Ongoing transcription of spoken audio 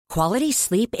Quality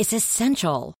sleep is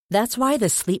essential. That's why the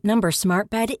Sleep Number Smart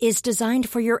Bed is designed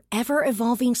for your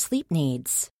ever-evolving sleep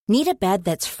needs. Need a bed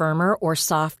that's firmer or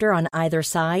softer on either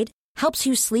side? Helps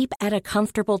you sleep at a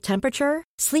comfortable temperature?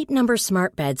 Sleep Number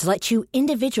Smart Beds let you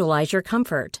individualize your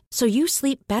comfort, so you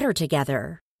sleep better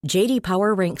together. J.D.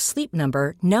 Power ranks Sleep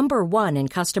Number number 1 in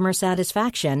customer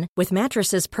satisfaction with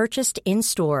mattresses purchased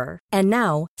in-store. And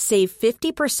now, save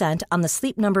 50% on the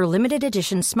Sleep Number Limited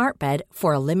Edition Smart Bed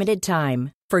for a limited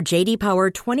time. For J.D. Power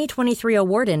 2023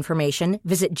 award information,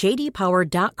 visit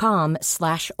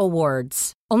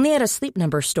jdpower.com/awards. Only at a Sleep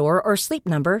Number store or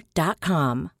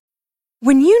sleepnumber.com.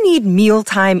 When you need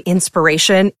mealtime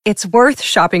inspiration, it's worth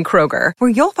shopping Kroger, where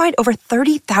you'll find over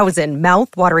 30,000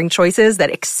 mouth-watering choices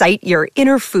that excite your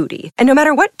inner foodie. And no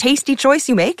matter what tasty choice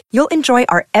you make, you'll enjoy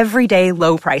our everyday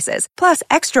low prices, plus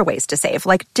extra ways to save,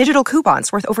 like digital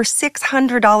coupons worth over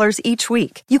 $600 each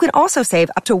week. You can also save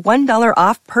up to $1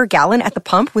 off per gallon at the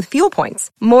pump with fuel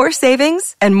points. More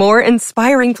savings and more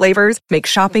inspiring flavors make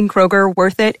shopping Kroger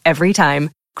worth it every time.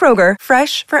 Kroger,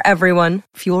 fresh for everyone.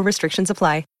 Fuel restrictions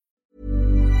apply.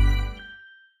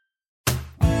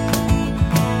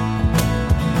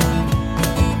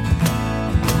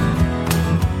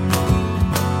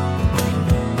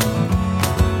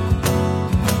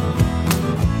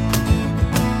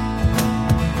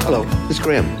 Hello, it's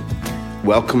Graham.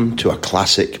 Welcome to a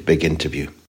classic big interview.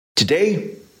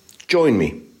 Today, join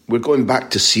me. We're going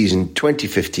back to season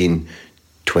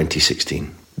 2015-2016.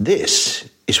 This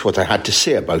is what I had to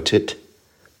say about it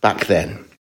back then.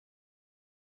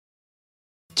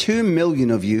 2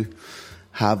 million of you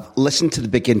have listened to the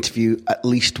big interview at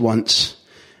least once,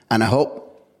 and I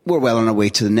hope we're well on our way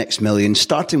to the next million,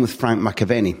 starting with Frank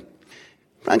McAvennie.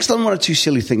 Frank's done one or two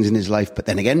silly things in his life, but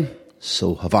then again,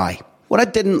 so have I. What I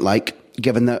didn't like,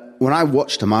 given that when I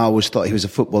watched him, I always thought he was a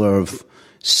footballer of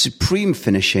supreme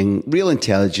finishing, real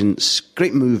intelligence,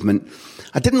 great movement.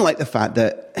 I didn't like the fact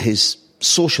that his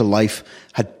social life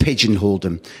had pigeonholed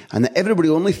him and that everybody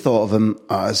only thought of him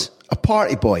as a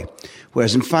party boy,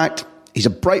 whereas in fact, he's a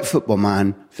bright football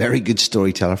man, very good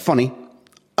storyteller, funny.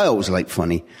 I always like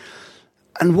funny.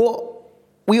 And what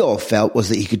we all felt was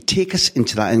that he could take us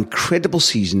into that incredible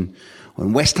season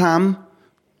when West Ham,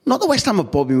 not the West Ham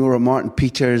of Bobby Moore or Martin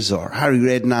Peters or Harry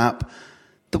Redknapp,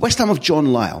 the West Ham of John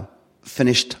Lyall,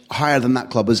 finished higher than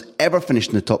that club has ever finished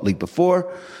in the top league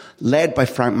before, led by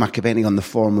Frank McAvennie on the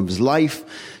form of his life,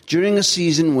 during a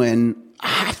season when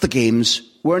half the games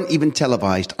weren't even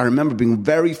televised. I remember being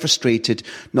very frustrated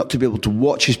not to be able to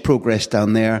watch his progress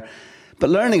down there,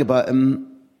 but learning about him,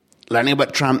 learning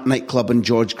about Tramp Nightclub and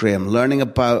George Graham, learning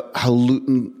about how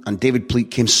Luton and David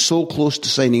Pleat came so close to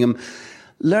signing him,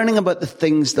 learning about the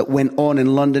things that went on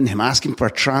in London, him asking for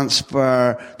a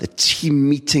transfer, the team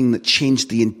meeting that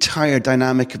changed the entire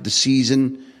dynamic of the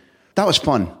season. That was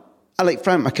fun. I like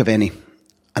Frank McAvennie,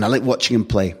 and I like watching him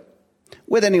play.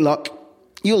 With any luck,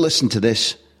 you'll listen to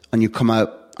this and you'll come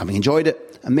out having enjoyed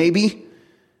it, and maybe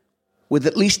with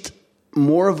at least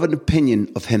more of an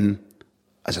opinion of him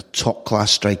as a top-class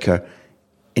striker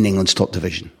in England's top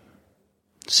division.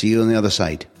 See you on the other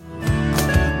side.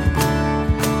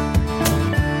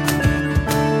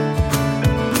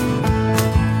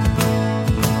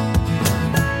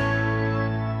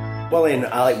 Willie and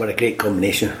Alec were a great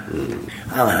combination.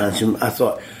 Alan Hansen, I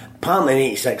thought, apparently in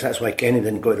 '86, that's why Kenny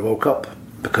didn't go to the World Cup,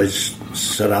 because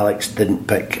Sir Alex didn't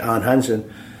pick Alan Hansen.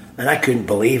 And I couldn't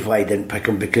believe why he didn't pick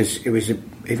him, because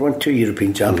he'd won 2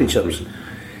 European Championships.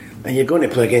 And you're going to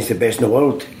play against the best in the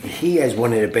world. He is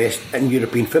one of the best in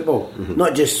European football.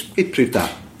 Not just... He proved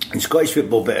that. In Scottish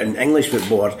football, but in English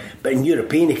football, but in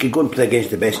European, he could go and play against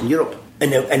the best in Europe.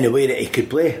 In the way that he could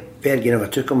play. Fergie never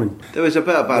took him. And there was a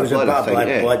bit of bad blood, I think.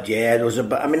 There was a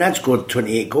bit. I mean, I'd scored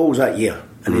 28 goals that year,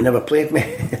 and he never played me.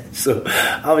 So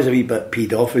I was a wee bit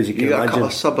peed off, as you can imagine. You got a couple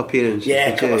of sub-appearances. Yeah,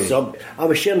 a couple of sub. I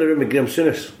was sharing the room with Graham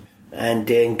Souness, and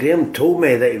Graham told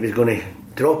me that he was going to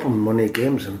drop him in one of the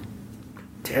games, and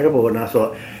terrible. And I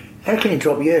thought, how can he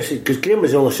drop you? Because Graham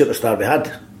was the only superstar we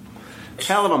had.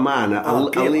 Hell of a man, a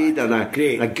leader and a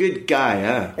good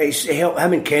guy.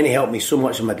 Him and Kenny helped me so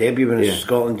much in my debut when I was in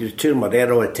Scotland. He was touring my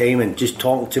there all the time and just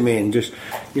talking to me and just,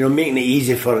 making it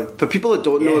easy for people that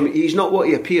don't know him. He's not what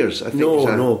he appears. I think.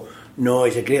 No,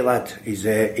 he's a great lad.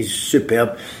 He's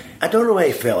superb. I don't know why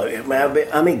he fell out.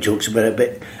 I make jokes about it,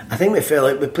 but I think we fell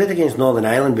out. We played against Northern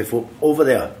Ireland before over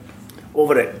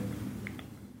it,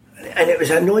 and it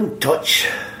was a non-touch.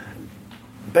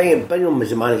 Bingham was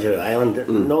the manager of Ireland,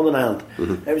 Northern Ireland.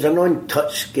 It was a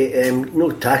non-touch,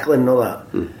 no tackling and all that.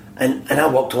 And I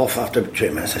walked off after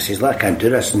 20 minutes. I says, look, I can't do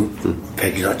this. And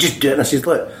Peggy's like, just do it. And I says,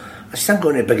 look, I'm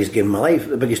going to the biggest game of my life,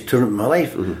 the biggest tournament of my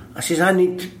life. I says, I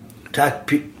need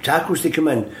tackles to come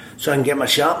in so I can get my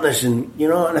sharpness, and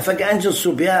and if I get injured,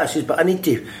 so be it. I says, but I need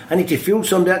to feel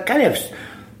somebody. I can't have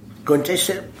go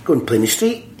and play in the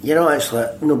street. It's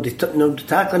like nobody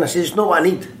tackling. I says, it's not what I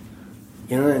need.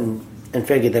 And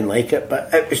Fergie didn't like it,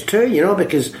 but it was true,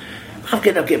 because I've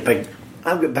got big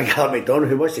Art McDonald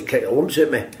who wants to kick the lumps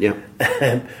at me. Yeah.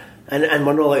 And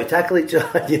we're not allowed to tackle each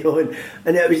other,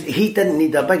 and it was, he didn't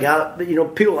need a big Art,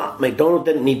 but people like McDonald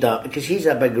didn't need that, because he's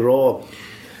a big raw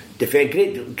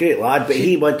great lad, but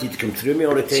he wanted to come through me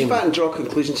all the time. See if I can draw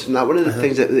conclusions from that. One of the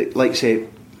things that, like say,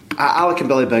 Alec and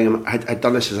Billy Bingham had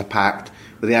done this as a pact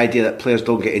with the idea that players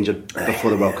don't get injured before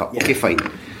the World Cup. Okay, fine.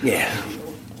 Yeah.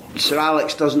 Sir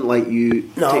Alex doesn't like you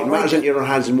taking matters into your own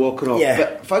hands and walking off. Yeah.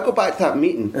 But if I go back to that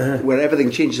meeting where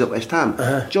everything changes at West Ham,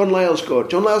 John Lyle's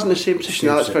in the same position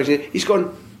as Alex Ferguson. He's gone,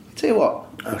 I'll tell you what,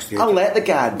 I'll let the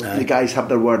guys have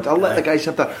their word. I'll let the guys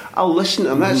have I'll listen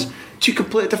to them. That's two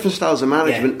completely different styles of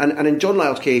management. Yeah. And in John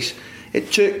Lyle's case,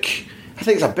 it took, I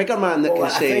think it's a bigger man that can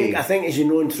say. I think as you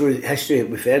know through history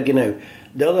with Fergie now,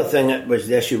 the other thing that was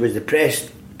the issue was the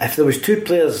press. If there was two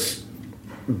players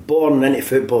born into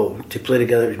football to play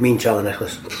together, it was me and Charlie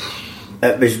Nicholas.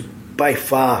 It was by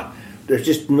far, there's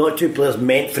just not two players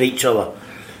meant for each other,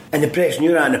 and the press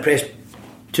knew that, and the press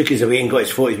took us away and got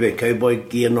his photos with cowboy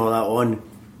gear and all that on,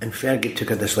 and Fergie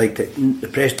took a dislike to it. The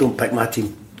press don't pick my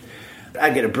team. I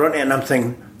get a brunt of it, and I'm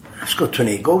thinking, I've scored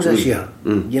 28 goals this year,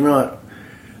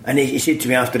 and he said to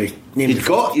me after he named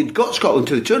you'd got Scotland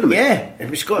to the tournament. Yeah, and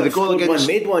we scored one,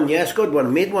 made one. Yeah, scored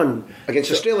one, made one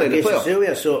against Australia in the playoff.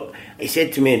 Australia. So he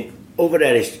said to me over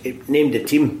there, he named the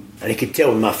team, and he could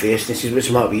tell in my face. And he says, "What's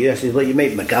the matter with you?" I says, "Look, you might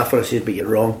be McGaffer." I says, "But you're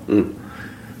wrong."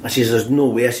 I says, "There's no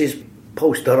way." I says,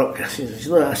 "Paul Sturrock." I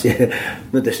says,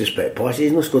 "No disrespect, Paul." I says,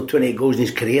 "He's not scored 28 goals in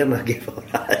his career," and I gave all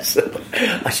that. So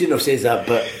I shouldn't have said that,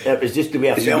 but it was just the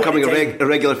way I felt. It's becoming a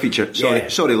regular feature.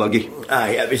 Sorry, Luggy.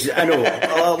 Aye, it was. I know.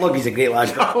 Luggy's a great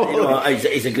lad. But,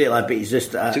 he's a great lad, but he's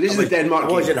just. So this is the Denmark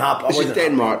game. I wasn't happy. This is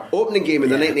Denmark opening game in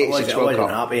the 1986 World Cup. I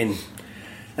wasn't happy,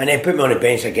 and then put me on the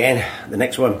bench again. The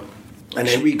next one, and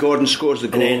then Sweet Gordon scores the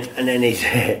goal, and then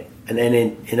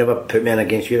he never put me in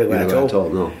against Uruguay at all.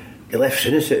 No. He left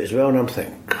Souness out as well, and I'm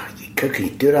thinking, God, how can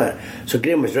you do that? So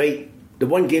Graham was right. The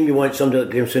one game you want somebody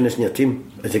like Graham Souness in your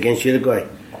team is against Uruguay,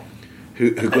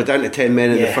 who go down to 10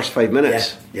 men in the first 5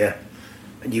 minutes. Yeah.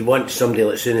 And you want somebody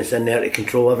like Souness in there to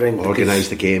control everything, organise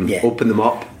the game, open them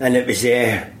up. And it was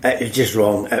just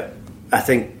wrong. I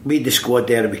think we had the squad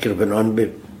there that we could have been on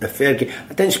with Fergie.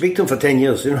 I didn't speak to him for 10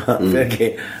 years,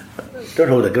 Fergie. Don't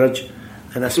hold a grudge.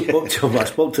 And I spoke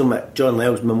to him at John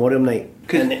Lyle's memorial night.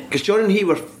 Because John and he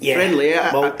were friendly.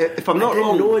 If I'm not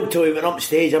wrong, I didn't know until he went up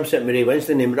stage. I'm sitting with Ray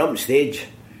Winston, and he went up stage,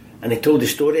 and he told the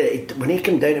story. When he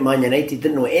came down to Man United, he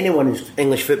didn't know anyone in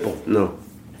English football. No.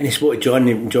 And he spoke to John,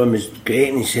 and John was great,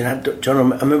 and he said, "John,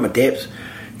 I'm at my depth."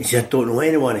 He said, "I don't know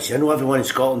anyone." He said, "I know everyone in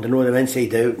Scotland, I know them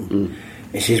inside out." And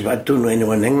he says, "But I don't know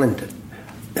anyone in England."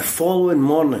 The following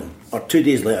morning, or 2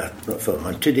 days later,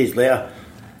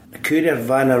 a courier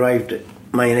van arrived at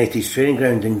Man United's training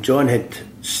ground, and John had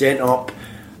sent up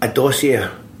a dossier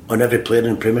on every player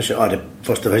in the Premiership or the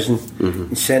First Division,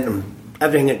 and sent him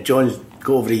everything that John's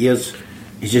got over the years.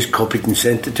 He's just copied and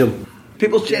sent it to him.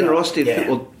 People's generosity of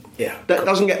football that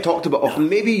doesn't get talked about often.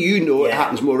 Maybe it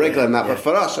happens more regularly than that, but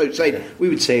for us outside, we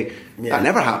would say that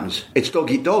never happens. It's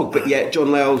dog eat dog. But yet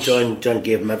John Lyle's John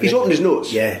gave him everything. He's opened his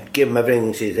notes. Yeah, gave him everything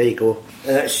and says, "There you go."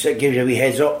 And it gives you a wee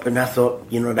heads up. And I thought,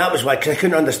 that was why, because I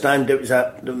couldn't understand. It was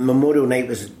the Memorial Night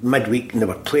was midweek, and they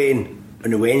were playing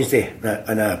on a Wednesday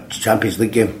in a Champions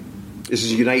League game. This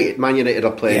is Man United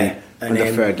are playing under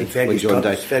Fergie when John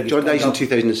dies. John dies in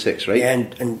 2006, right? Yeah,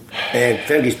 and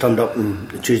Fergie's turned up on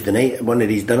Tuesday night at one of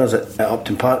these dinners at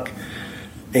Upton Park.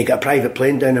 And he got a private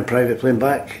plane down and a private plane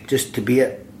back just to be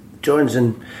at John's,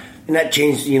 and that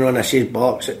changed, and I said,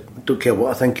 "Box, I don't care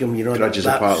what I think of him, Grudges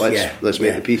apart, let's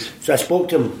make the peace." So I spoke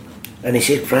to him, and he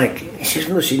said, "Frank," he says,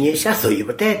 "I'm not seeing you." He said, "I thought you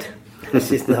were dead." I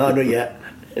said, "No, not yet."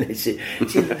 And he said,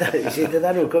 "Did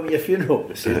I not come to your funeral?"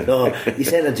 I said, "No, he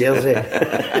sent a jersey."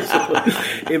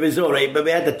 So it was all right, but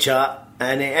we had a chat,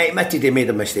 and he admitted he made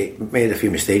a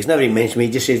few mistakes. Never even mentioned me.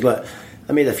 He just says, "Look,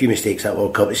 I made a few mistakes at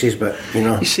World Cup." He says, "But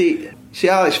you see,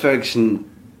 Alex Ferguson,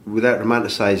 without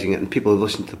romanticising it, and people who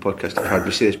listen to the podcast have heard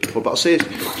me say this before, but I'll say it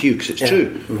to you because it's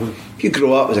true. If you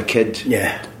grow up as a kid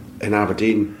in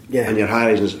Aberdeen and your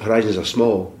horizons are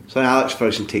small, so Alex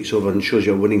Ferguson takes over and shows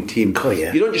you a winning team.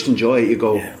 You don't just enjoy it, you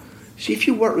go, see if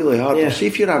you work really hard, or see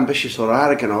if you're ambitious or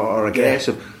arrogant or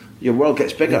aggressive, your world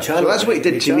gets bigger. So that's what he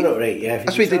did to me.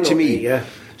 That's what he did to me.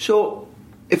 So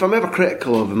if I'm ever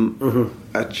critical of him,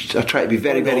 I try to be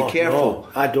very, very careful.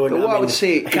 No, I don't. But I would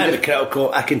say, I can't be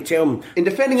critical. I can tell him in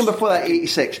defending him before that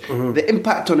 86, the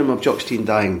impact on him of Jock Stein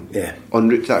dying en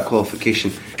route to that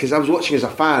qualification. Because I was watching as a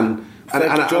fan, and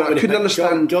I couldn't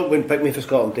understand. Jock wouldn't pick me for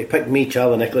Scotland. They picked me,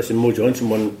 Charlie Nicholas, and Mo Johnson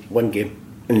one game,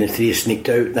 and the three sneaked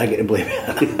out, and I get to blame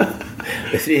it.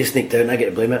 The three sneaked out, and I get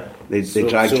to blame it. They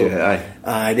dragged you out.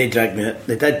 Aye, they dragged me out.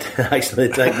 They did actually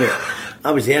drag me out. I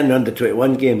was there in the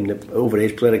under-21 game, the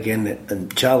overage player again,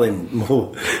 and Charlie and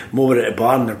Mo were at the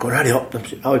bar, and they're going, hurry up.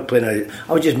 I was playing,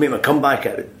 I would just make my comeback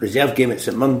at a reserve game at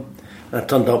St Mirren, and I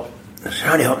turned up, and I said,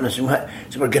 hurry up, and I said, what?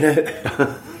 So we're going out.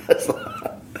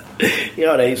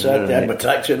 Yeah, alright, so I had my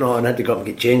tracksuit and all, and I had to go up and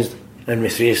get changed, and my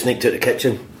three sneaked out the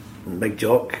kitchen, and Big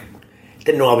Jock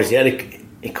didn't know I was there.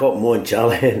 He caught Mo and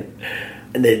Charlie,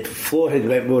 and the floor had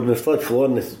went more than the third floor,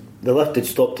 and the lift had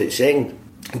stopped at second.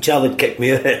 And Charlie had kicked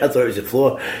me out. I thought it was the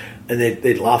floor, and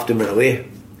they'd laughed and went away.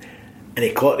 And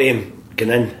he caught him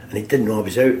going in, and he didn't know I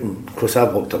was out. And of course, I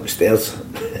walked up the stairs.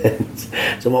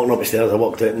 So I'm walking up the stairs. I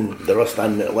walked out, and they were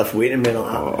standing at the lift waiting for me.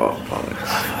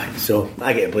 Like, so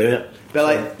I get to blame it.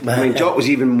 But I mean, Jock was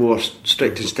even more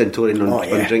strict and stentorian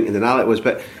on drinking than Alec was.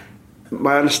 But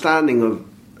my understanding of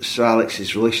Sir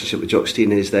Alex's relationship with Jock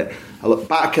Stein is that I look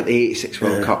back at the 86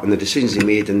 World Cup and the decisions he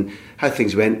made and how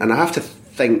things went, and I have to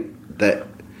think that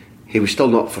he was still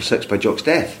knocked for six by Jock's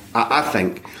death. I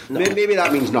think. No. Maybe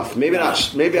that means nothing. Maybe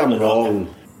I'm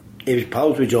wrong. He was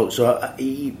pals with Jock, so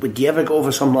would you ever go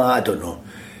over something like that? I don't know.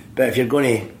 But if you're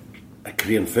going to a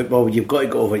career in football, you've got to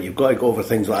go over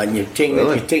things like that. And you've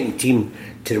taken the team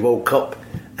to the World Cup,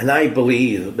 and I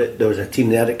believe that there was a team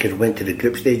there that could have went to the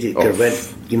group stage. It could have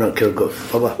went, could have got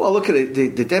further. Well, look at it.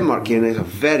 The Denmark game is a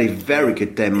very, very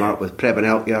good Denmark with Preben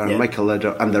Elkjær and Michael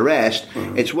Lidder and the rest.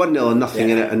 It's 1-0 and nothing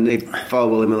in it, and they follow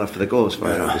Willie Miller for the goal as far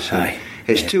as I'm concerned.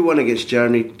 It's 2-1 against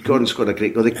Germany. Gordon scored a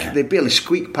great goal. They barely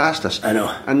squeaked past us. I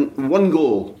know. And one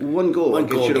goal should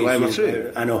have won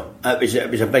through. I know.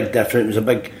 It was a big difference. It was a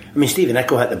big. I mean, Stephen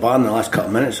Nichol hit the bar in the last couple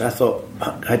of minutes. I thought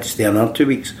I had to stay another 2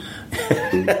 weeks.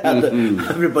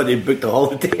 Everybody booked a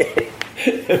holiday.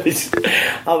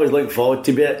 I was looking forward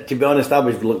to be honest. I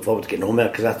was looking forward to getting home there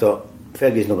because I thought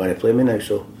Fergie's not going to play me now.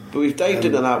 So. But we've dived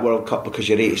into that World Cup because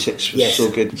your 86 was so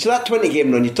good. So that 20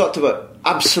 game run, you talked about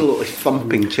absolutely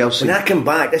thumping Chelsea. When I came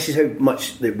back, this is how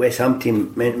much the West Ham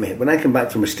team meant to me. When I came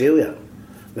back from Australia,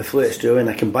 we flew to Australia, and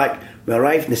I came back. We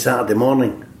arrived on the Saturday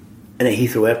morning in at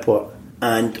Heathrow Airport,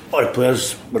 and all the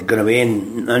players were going away,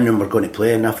 and none of them were going to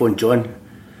play. And I phoned John,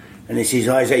 and he says,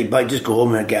 "Is that back? Just go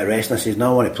home and get a rest." And I says,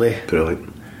 "No, I want to play." Brilliant.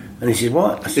 And he says,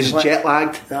 "What?" This is jet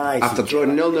lagged after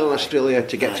drawing 0-0 in Australia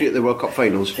to get through to the World Cup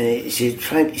finals. And he says,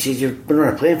 "Frank," he says, "you've been on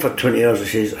a plane for 20 hours." I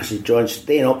says, "John,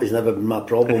 staying up has never been my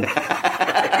problem."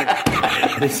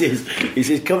 And he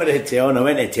says, "Come to the hotel." And I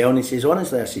went to the hotel, and he says,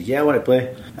 "Honestly," I says, "Yeah, I want to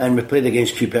play." And we played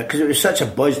against QPR because it was such a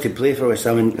buzz to play for West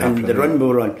Ham, and the run we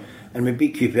were on, and we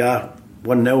beat QPR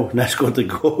 1-0, and I scored the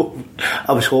goal.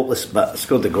 I was hopeless, but I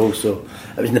scored the goal. So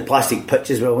it was in the plastic pitch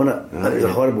as well, wasn't it? It was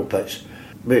a horrible pitch.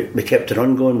 We kept the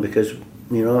run going because, it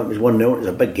was 1-0. It was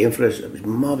a big game for us. It was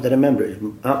mobbed. I remember it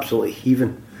was absolutely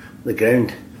heaving the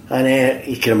ground. And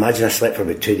you can imagine I slept for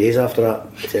about 2 days after that.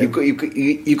 So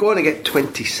you go on to get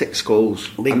 26 goals.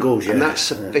 League goals, yeah. And that's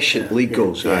sufficient league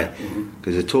goals, right?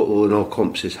 Because the total in all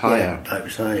comps is higher. Yeah, it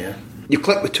was high, yeah. You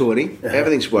click with Tony,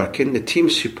 everything's working, the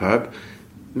team's superb.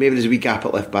 Maybe there's a wee gap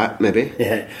at left back, maybe.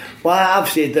 Yeah. Well, I've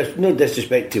said there's no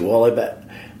disrespect to Wally, but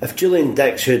if Julian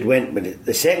Dix had went with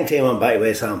the second time I went back to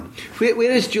West Ham.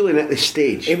 Where is Julian at this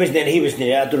stage? He wasn't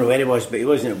there. I don't know where he was, but he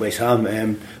wasn't at West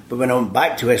Ham. But when I went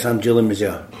back to West Ham, Julian was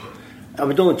there. I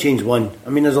would only change one. I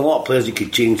mean, there's a lot of players you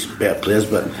could change, better players,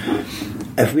 but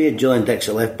if we had Julian Dix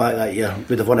at left back that year,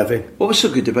 we'd have won everything. What was so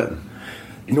good about him?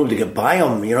 Nobody could buy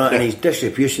him, and his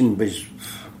distribution was,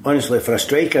 honestly, for a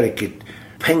striker, he could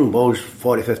ping balls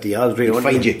 40-50 yards right on.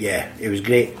 Find you. Yeah, it was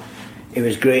great. It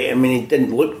was great. I mean, he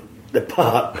didn't look the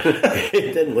part. He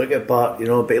didn't look the part,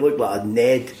 but he looked like a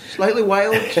Ned. Slightly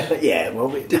wild. Yeah, well,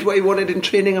 did what he wanted in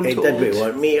training. I'm he told. Did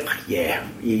what he wanted.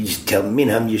 You just tell me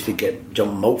and him used to get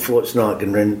jumping malt floats and all,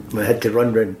 and round. We had to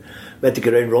run round. We had to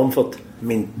go round Romford. I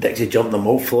mean, Dixie jumped the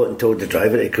malt float and told the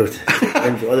driver to go.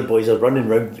 And the other boys are running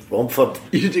round Romford.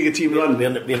 You take a team run. We're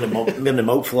in the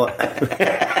malt float.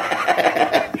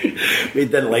 We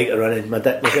didn't like it running.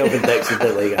 Myself and Dixie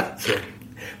didn't like it. So.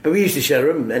 But we used to share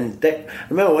a room, and I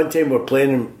remember one time we were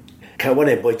playing, and one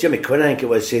of the boys, Jimmy Quinn, I think it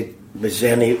was, was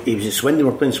there, and he was at Swindon.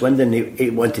 We were playing Swindon, and he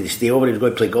wanted to stay over. He was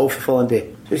going to play golf the following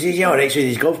day. So he says, "Yeah, all right." So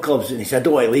these golf clubs, and he said, "I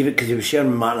don't want to leave it," because he was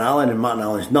sharing with Martin Allen, and Martin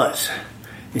Allen's nuts.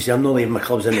 He said, "I'm not leaving my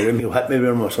clubs in the room. He'll hit me with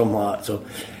them or something like that." So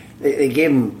they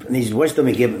gave him, in his wisdom,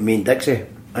 he gave it to me and Dixie.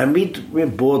 And we're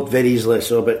bored very easily,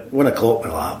 so about 1 o'clock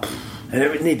we're like, and it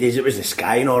was no days, it was the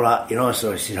Sky and all that,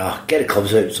 so I said, get the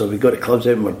clubs out. So we got the clubs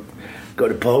out and we got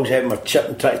the balls out and we're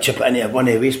trying to chip it into one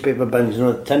of the waste paper bins,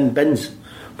 the tin bins.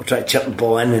 We're trying to chip the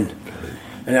ball in,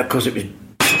 and of course it was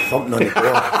thumping on the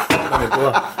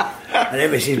door, and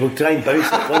then we said, we'll try and bounce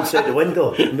it once out the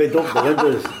window, and we'd open the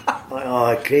windows.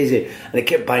 Like, crazy. And they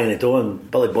kept banging the door,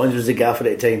 and Billy Bonds was the gaffer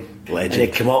at the time. Legend. And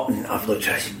he came up, and I've looked,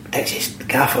 Dixie's the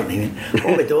gaffer, and he went,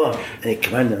 open the door, and he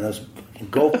came in, and there's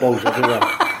golf balls everywhere.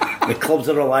 The clubs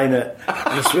are all lying out.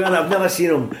 And I swear, I've never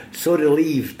seen him so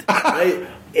relieved. Right?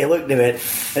 He looked and he went,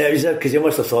 and it was there because he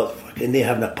must have thought, fucking, they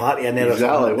having a party in there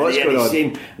exactly. or something. What's going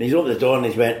on? And he's opened the door and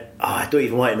he's went, I don't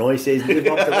even want to know, he says, and he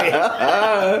walked away.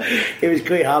 He was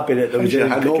quite happy that there was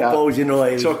golf balls, He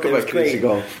about crazy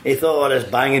golf. He thought all this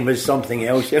banging was something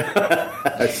else.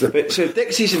 So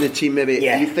Dixie's in the team, maybe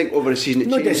you think over a season it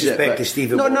no changes disrespect it, to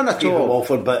Steve none at all.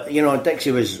 Walford, but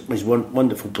Dixie was one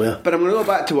wonderful player. But I'm going to go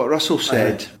back to what Russell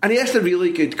said, and he asked a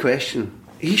really good question.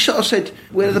 He sort of said,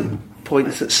 where are the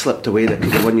points that slipped away that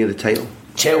could have won you the title?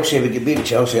 Chelsea, we could beat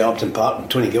Chelsea at Upton Park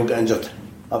and Tony Gill got injured.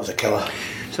 That was a killer.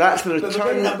 So that's the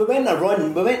return. We went a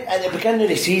run. We went at the beginning of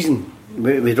the season.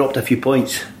 We dropped a few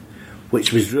points,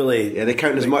 which was really they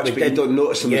count as much, but you don't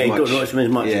notice them as much. Yeah, you don't notice them as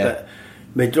much. But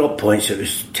we dropped points. It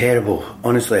was terrible,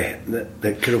 honestly.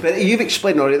 But you've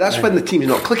explained already. That's when the team's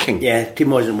not clicking. Yeah, the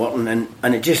team wasn't working,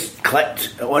 and it just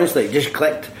clicked. Honestly, it just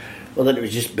clicked. Well, then it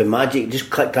was just the magic. It just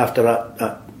clicked after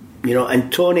that.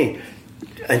 And Tony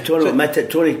admitted.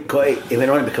 Tony he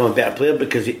went on to become a better player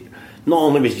because not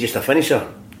only was he just a finisher,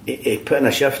 he put in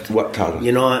a shift, worked hard,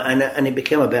 and he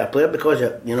became a better player because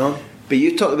of it, But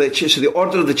you talked about so the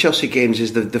order of the Chelsea games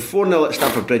is the 4-0 at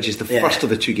Stamford Bridge is the first of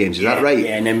the two games. Is that right?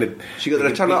 Yeah, and then so you got the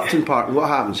return at Upton Park. And what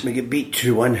happens? We get beat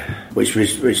 2-1, which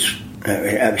was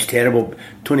it was terrible.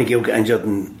 Tony Gill got injured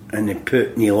and they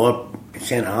put Neil Orr in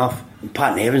centre half. And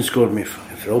Pat Nevin scored me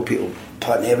for all people.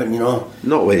 Pat Nevin,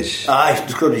 Not Wiz. Aye,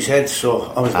 he scored his head, so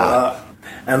I was like that.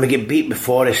 And we get beat with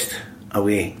Forest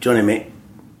away. Johnny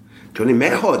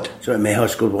Method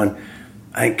scored one.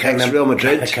 I can't remember. Real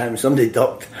Madrid. I can't remember. Somebody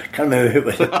ducked. I can't remember who it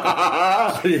was.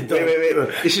 Wait.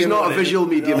 This is not a visual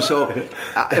medium, so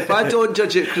if I don't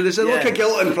judge it, because there's a look of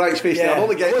guilt in Frank's face now. I'm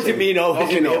only getting. What do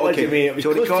you mean?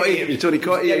 Okay. Tony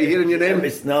Cotty, are you hearing your name?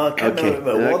 I can't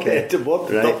remember what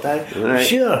I'm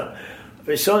sure.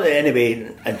 But something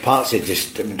anyway, and Parks had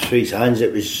just through his hands.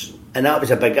 It was, and that was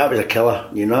a killer.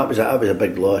 That was a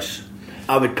big loss.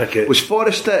 I would pick it. Was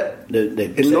Forest at in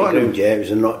Nottingham? Yeah, it was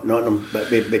in Nottingham.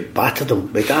 But we battered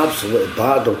them. We absolutely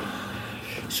battered them.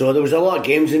 So there was a lot of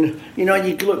games, and you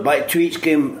look back to each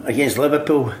game against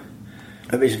Liverpool.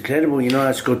 It was incredible.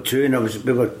 I scored 2, and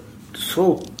we were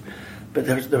so. But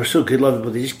they were so good, Liverpool.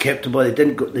 They just kept the ball. They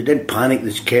didn't panic. They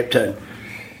just kept it.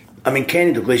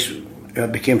 Kenny Douglas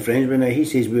became friends with him. He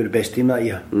says we were the best team that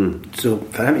year. So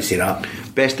for him to say that,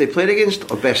 best they played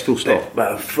against or best full stop.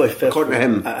 According to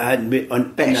him, in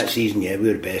that season, we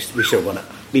were the best. We should have won it.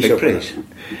 Big praise.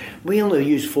 We only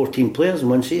used 14 players in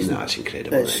one season. No, that's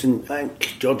incredible.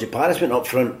 Georgie Paris went up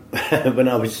front when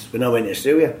I went to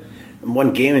Australia. In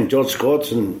one game, and George scored,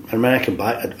 and when I came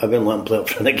back, I wouldn't let him play up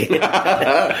front again.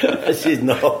 I said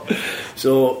no.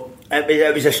 So.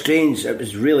 It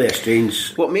was really a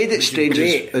strange. What made it strange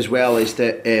as well is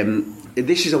that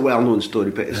this is a well-known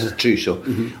story, but it's true. So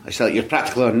it's like you're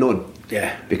practically unknown.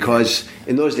 Yeah. Because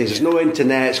in those days there's no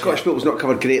internet. Scottish football's not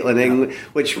covered greatly in England,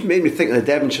 which made me think of the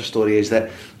Devonshire story. Is that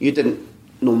you didn't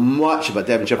know much about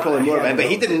Devonshire, probably more about him, but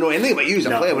he didn't know anything about you as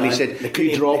a player when he said they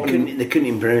couldn't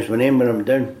even pronounce my name when I'm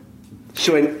down.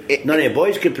 So none of the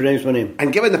boys could pronounce my name.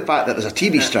 And given the fact that there's a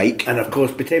TV strike, and of course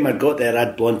by the time I got there I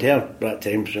had blonde hair at that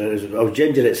time, so I was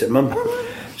ginger at St Mum.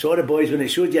 So all the boys, when it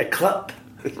showed you a clip,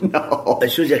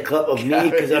 it shows you a clip of me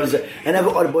because I was, and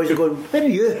all the boys are going, where are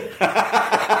you?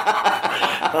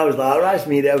 I was like, that's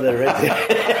me there with the red.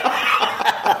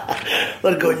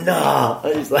 They're going, nah.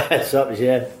 I was like, that's up,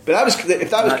 yeah. But that was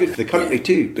good for the country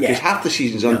too, because half the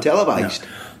season's untelevised.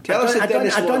 Tell us the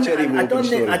Dennis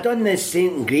story. I done the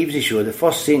St Greaves show, the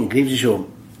first St Greaves show.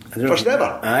 First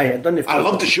ever? Aye, I done the first. I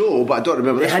loved the show, but I don't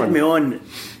remember this one. They had me on.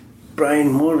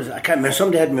 Brian Moore I can't remember.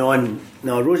 Somebody had me on.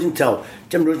 No, Rosenthal.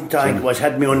 Jim Rosenthal, I think it was,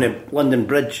 had me on the London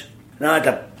Bridge. And I had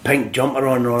a pink jumper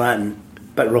on and all that, and a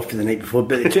bit rough for the night before.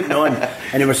 But they took me on,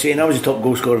 and they were saying I was the top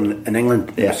goal scorer in England.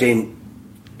 They were saying,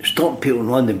 stop people in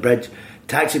London Bridge,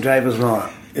 taxi drivers and all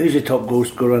that. Who's the top goal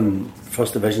scorer in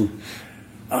First Division?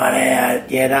 Oh,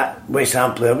 yeah, that West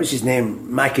Ham player, what's his name?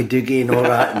 McAvennie and all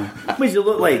that. And what does he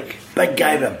look like? Big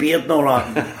guy with a beard and all that.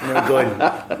 And I'm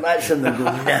going, That's him. They go,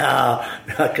 nah,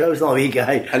 Carl's not a wee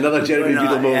guy. Another Jeremy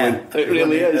Beadle moment. Yeah. It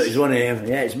really is. It's one of them.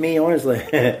 Yeah, it's me, honestly.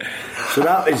 So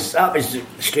that was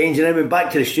strange. And then we went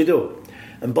back to the studio,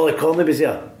 and Billy Connolly was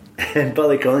there. And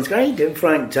Billy Connolly's going, how you doing,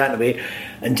 Frank? Chatting away.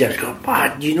 And Jeff's going,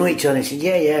 do you know each other? And he said,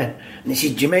 yeah. And he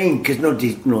said, do you mind? Because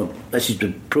this is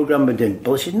the programme we're doing.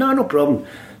 Billy said, no problem.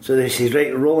 So he says,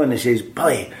 right, rolling. He says,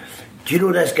 Billy, do you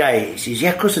know this guy? He says,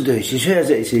 yeah, of course I do. He says, who is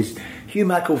it? He says, Hugh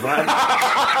McAvennie.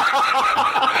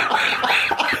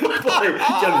 Billy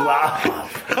just laughed.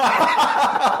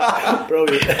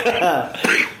 Brilliant.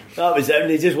 That was it.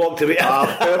 And he just walked away.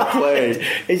 Fair play.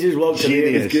 He just walked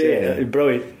away. It was great. Yeah. It was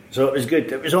brilliant. So it was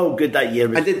good. It was all good that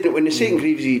year. And when the St.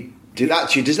 Greavesy do that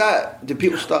to you, do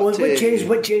people start what changed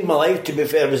my life, to be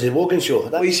fair, was the Wogan show.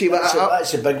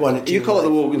 That's a big one. You call it the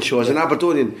Wogan show. As an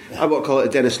Aberdonian, I would call it the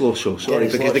Dennis Lowe show. Sorry,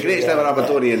 Dennis because Lowe the greatest show, ever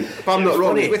Aberdonian. If I'm not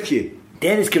wrong, funny. is with you.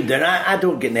 Dennis came down. I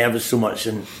don't get nervous so much.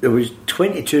 And there was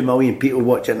 22 million people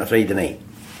watching on a Friday night.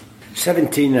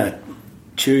 17 on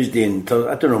Tuesday and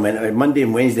Thursday. I don't know, man. Monday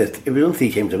and Wednesday. It was only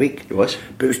 3 times a week. It was.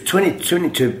 But it was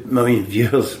 22 million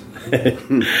viewers.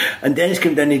 And Dennis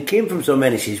came down. He came from so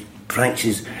many. He says, Frank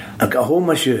says, I've got a hole in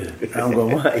my shoe. And I'm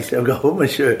going, what? He said, I've got a hole in my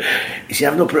shoe. He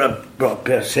said, I've not brought a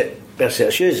pair set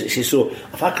of shoes. He says, so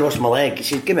if I cross my leg, he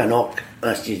says, give me a knock. And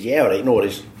I says, yeah, all right, no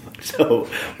worries. So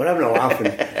we're having a laugh,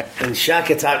 and Shack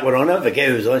Attack were on it. The guy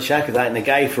who was on Shack Attack, and the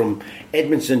guy from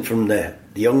Edmondson, from the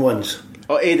Young Ones.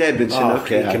 Oh, Ed Edmondson,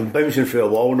 okay. He came bouncing through a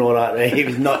wall and all that, right? He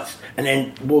was nuts. And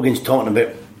then Wogan's talking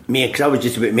about me, because I was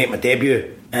just about to make my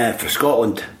debut for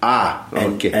Scotland.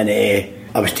 Okay. And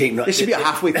I was taking... This would be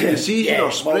halfway through the season,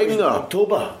 or spring, or...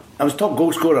 October. I was top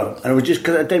goal scorer, and I was just...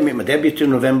 Because I didn't make my debut till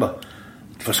November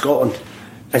for Scotland.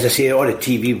 As I say, all the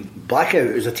TV blackout.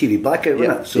 It was a TV blackout,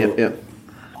 wasn't it? So, yeah.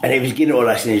 And he was getting all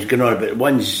this, and he was going on about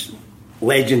one's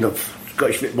legend of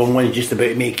Scottish football, one's just about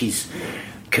to make his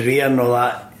career and all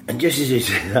that. And just as he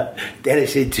said that,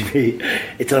 Dennis said to me,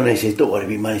 he turned around and says, don't worry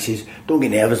about it, man. He says, don't get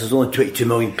nervous, there's only 22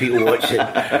 million people watching.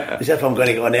 As if I'm going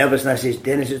to get nervous. And I says,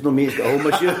 Dennis, it's not me, it's got a hole in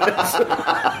my shoe. So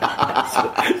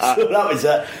that was it.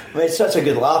 I mean, it's such a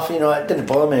good laugh, it didn't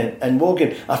bother me. And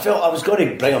Wogan, I felt I was going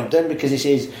to bring him down, because he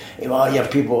says, your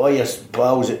people, your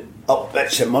pals up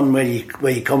at St Mirren,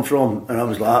 where you come from. And I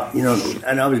was like,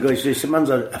 and I was going to say, St Mirren's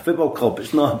a football club,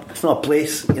 it's not a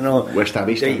place, West Ham,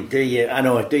 East Ham. Do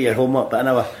your homework. But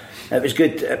anyway, it was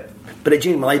good. But it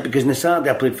changed my life, because on the Saturday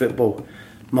I played football.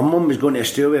 My mum was going to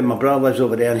Australia, and my brother lives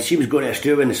over there, and she was going to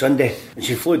Australia on the Sunday, and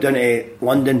she flew down to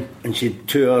London, and she had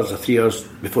 2 hours or 3 hours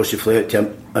before she flew out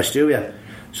to Australia.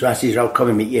 So I says, I'll come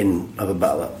and meet you and have a bit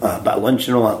of lunch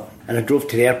and all that. And I drove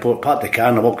to the airport, parked the car,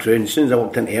 and I walked around. As soon as I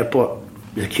walked into the airport,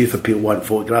 there was a queue for people wanting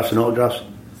photographs and autographs.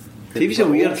 It was a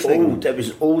weird thing. It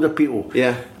was older people.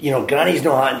 Yeah. Grannies and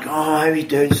all that, and how you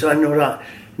doing, son, all that.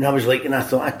 And I was like, and I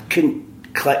thought, I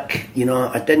couldn't click,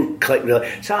 I didn't click really.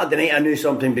 Saturday night I knew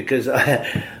something, because I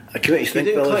came out to You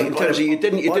didn't click in terms of you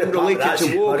didn't relate it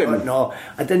to Wogan. No,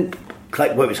 I didn't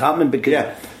click what was happening,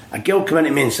 because a girl came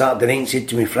into me on Saturday night and said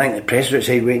to me, Frank, the press are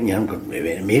outside waiting you. I'm going, wait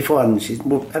in Mayfair. And she said,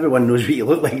 well, everyone knows what you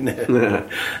look like now. Yeah.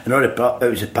 And it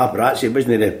was the paparazzi, it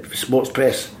wasn't the sports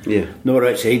press. Yeah. They were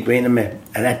outside waiting on me,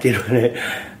 and I did run out.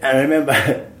 And I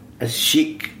remember a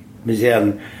Sheik was there,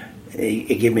 and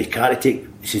he gave me his car to take.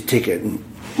 He said, take it. And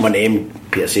my name,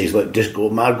 Peter says, look, just go.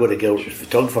 Margot, the girl, was a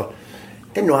photographer.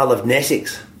 Didn't know I lived in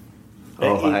Essex.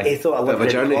 He thought I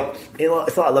lived around the corner. He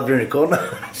thought I lived around the corner.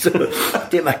 So I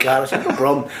take my car. I said, no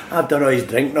problem. I've done all his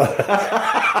drink now.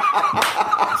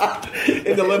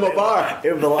 In the limo bar.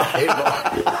 In the bar.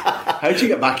 How'd you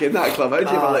get back in that club?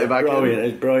 How'd you let it back brilliant. in?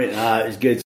 It was brilliant. It was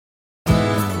good.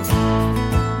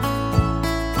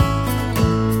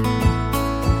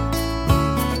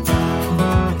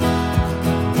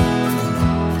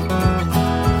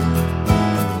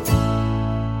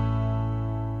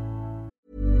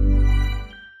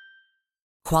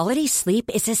 Quality sleep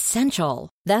is essential.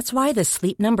 That's why the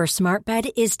Sleep Number Smart Bed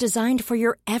is designed for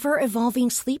your ever-evolving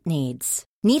sleep needs.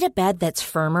 Need a bed that's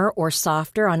firmer or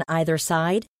softer on either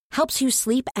side? Helps you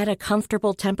sleep at a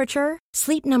comfortable temperature?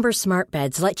 Sleep Number Smart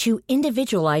Beds let you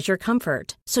individualize your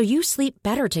comfort, so you sleep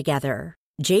better together.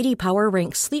 J.D. Power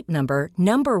ranks Sleep Number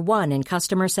number 1 in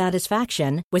customer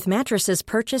satisfaction with mattresses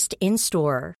purchased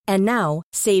in-store. And now,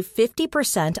 save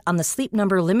 50% on the Sleep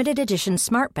Number Limited Edition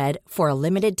Smart Bed for a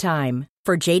limited time.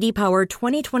 For J.D. Power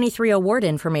 2023 award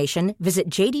information, visit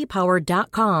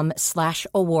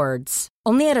jdpower.com/awards.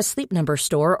 Only at a Sleep Number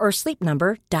store or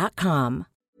sleepnumber.com.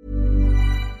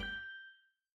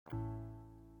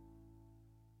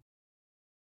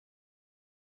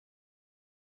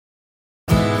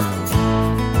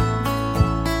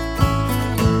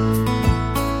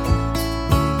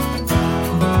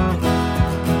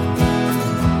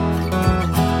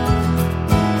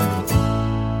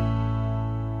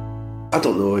 I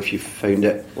don't know if you found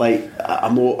it like a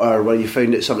motor, where you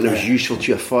found it something that was useful to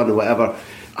your fun or whatever.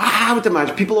 I would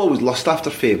imagine people always lust after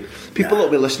fame. People that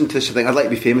will be listening to this and think, I'd like to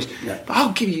be famous, but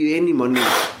I'll give you any money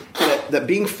that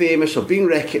being famous or being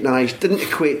recognised didn't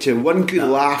equate to one good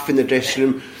laugh in the dressing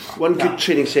room, one good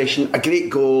training session, a great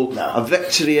goal, a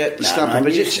victory at Stamford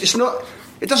Bridge. It's not.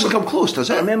 It doesn't come close, does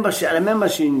it? I remember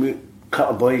seeing a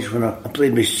couple of boys when I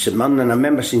played with St Mirren, and I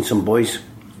remember seeing some boys,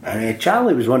 and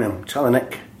Charlie was one of them, Charlie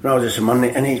Nick, when I was at St Mirren,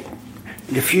 and he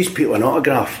refused people an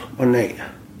autograph one night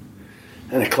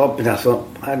in a club, and I thought,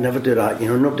 I'd never do that,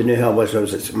 nobody knew who I was at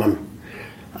St Mirren.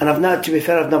 And I've not, to be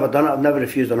fair, I've never done it. I've never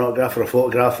refused an autograph or a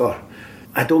photograph, or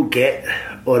I don't get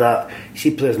all that. You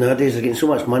see players nowadays, they're getting so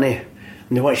much money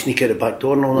and they want to sneak out the back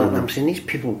door and all that, and I'm saying, these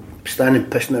people standing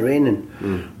pissing in the rain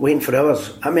and waiting for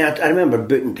hours. I mean, I remember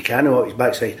booting Decano out his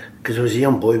backside because I was a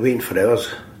young boy waiting for hours,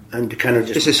 and Decano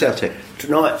just... This is Celtic?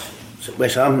 No, it's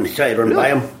West Ham, and they tried to run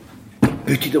by him,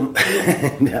 booted him.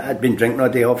 I'd been drinking all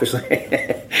day, obviously.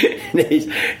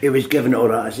 He was giving it all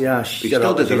that. I said, yeah, he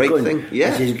still did the right thing.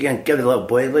 Yeah. He says, give the little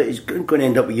boy, look, he's going to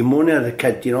end up with pneumonia, the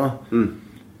kid, And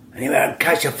he went,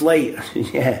 catch a flight. I said,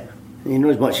 yeah. And he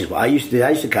knows as much as what I used to do. I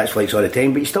used to catch flights all the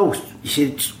time, but he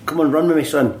said, come on, run with me,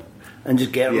 son, and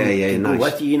just get him to go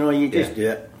with you, you just do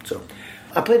it. So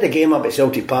I played a game up at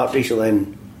Celtic Park recently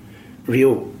in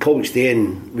Rio, Public Day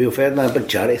in Rio Ferdinand, a big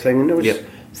charity thing, and there was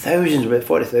thousands, about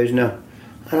 40,000 now.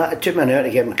 And it took me an hour to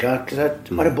get in my car because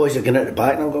one of the boys are going out the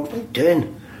back, and I'm going, what are you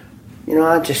doing? We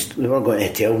were going to a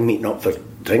hotel meeting up for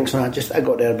drinks, and I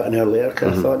got there about an hour later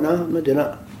because I thought, no, I'm not doing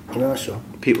it. So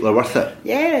people are worth it.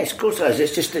 Yeah, of course it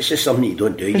is. It's just something you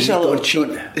don't do. It's a little cheap.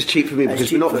 It's cheap for me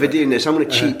because we're not videoing this. I'm going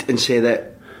to cheat and say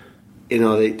that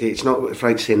it's not what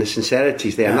Frank's saying. The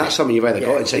sincerity's there, and that's something you've either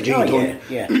got inside you. You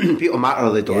don't. People matter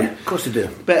or they don't. Yeah, of course they do.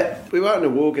 But we were in the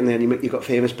Wogan, then you got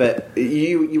famous. But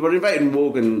you were invited in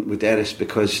Wogan with Dennis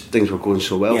because things were going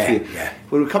so well for you. Yeah.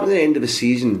 When we come to the end of the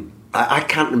season, I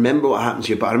can't remember what happened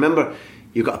to you, but I remember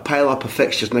you've got a pile up of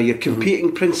fixtures. Now you're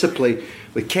competing principally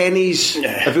with Kenny's.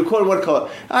 If we want to call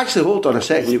it, actually, hold on a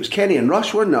second. It was Kenny and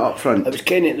Rush, wasn't it, up front? It was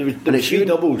Kenny. There was few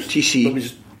doubles. TC. It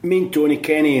was me and Tony,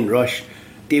 Kenny and Rush,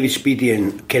 David Speedy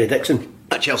and Kerry Dixon.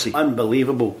 At Chelsea.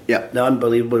 Unbelievable. Yeah.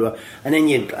 Unbelievable. And then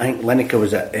I think Lineker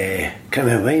was at, can't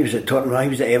remember why he was at Tottenham. He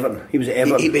was at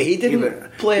Everton. He He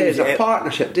didn't play as a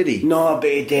partnership, did he? No, but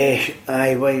he did.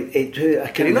 I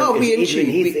can't remember. Adrian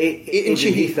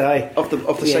Heath, aye. Off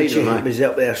the side of him, was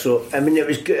up there. So, I mean, it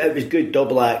was good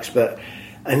double acts, but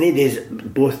and they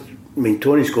did both. I mean,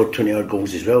 Tony scored 20 odd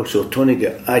goals as well. So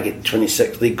I get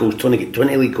 26 league goals. Tony get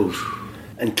 20 league goals.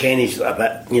 And Kenny's a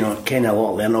bit, Kenny, a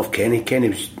lot to learn off Kenny. Kenny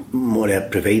was more a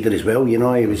provider as well, he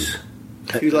was...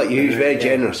 He was like you, he was very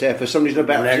generous, if somebody's in a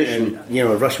better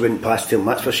position... Rush wouldn't pass to him,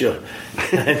 that's for sure.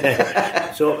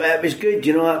 So it was good,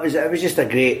 it was just a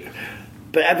great...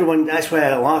 But everyone, that's why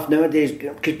I laugh nowadays,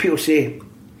 because people say,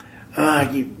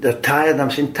 they're tired.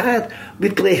 I'm saying, tired? We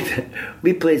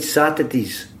played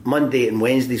Saturdays, Monday and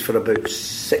Wednesdays for about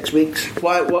 6 weeks.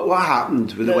 What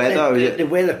happened with the weather? The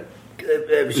weather...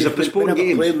 It was a postponed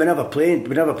game. We never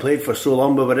played for so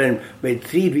long. We had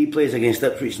 3 replays against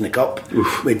Ipswich in the Cup.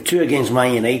 Oof. We had 2 against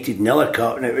Man United in the other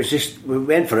Cup, and it was just, we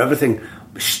went for everything.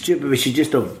 It was stupid. We should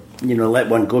just have let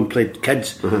one go and play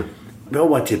kids. We all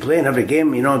wanted to play in every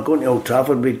game. Going to Old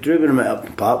Trafford, we drew them at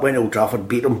the park, went to Old Trafford,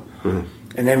 beat them,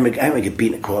 and then I think we got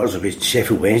beaten at quarters of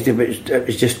Sheffield Wednesday. But it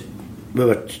was just, we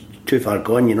were too far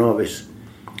gone. It was.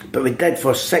 But we did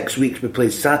for 6 weeks. We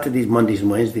played Saturdays, Mondays and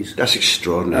Wednesdays. That's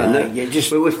extraordinary, isn't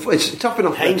it? It's tough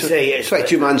enough. Hindsight, it's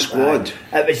 22-man squad.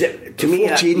 To me,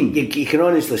 you can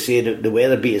honestly say that the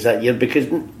weather beat us that year because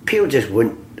people just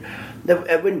wouldn't.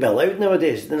 It wouldn't be allowed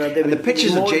nowadays. And the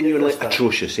pitches are genuinely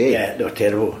atrocious, eh? Yeah, they were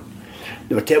terrible.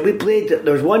 We played.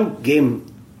 There was one game,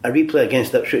 a replay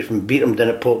against Ipswich and beat them down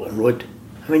at Portland Road.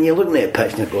 I mean, you're looking at the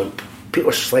pitch and you're going, people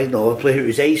were sliding all over the place. It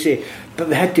was icy, but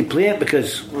we had to play it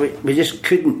because we just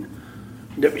couldn't.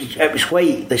 It was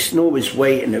white. The snow was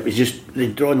white, and it was just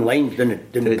they'd drawn lines down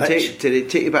the pitch. Did it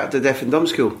take you back to deaf and dumb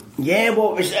school? Yeah,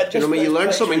 well, it was. You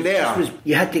learned something there.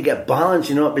 You had to get balance.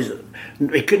 It was.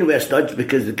 We couldn't wear studs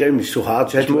because the ground was so hard.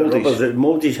 So you had to wear rubbers.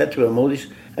 Moldies had to wear moldies.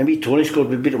 And Tony scored.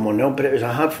 We beat him 1-0, but it was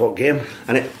a hard fought game.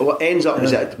 And what ends up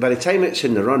is that by the time it's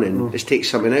in the running, it takes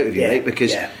something out of you, right?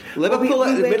 Because Liverpool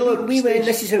at the middle of we went.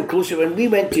 This is how close it went. We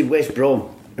went to West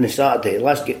Brom on a Saturday,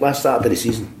 last Saturday of the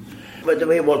season. But the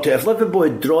way it worked out, if Liverpool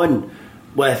had drawn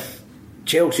with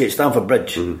Chelsea at Stamford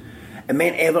Bridge, it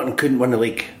meant Everton couldn't win the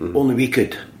league. Only we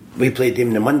could. We played them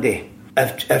on the Monday.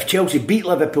 If Chelsea beat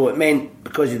Liverpool, it meant,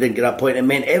 because he didn't get that point, it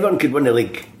meant Everton could win the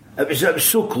league. It was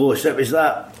so close. It was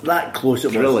that close. It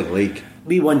was thrilling league.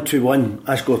 We won 2-1.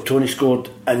 I scored. Tony scored,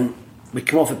 and we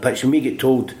come off the pitch and we get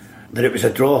told that it was a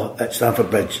draw at Stamford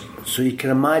Bridge. So you can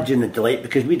imagine the delight,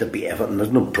 because we'd have beat Everton.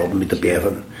 There's no problem, we'd have beat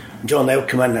Everton. John Lyall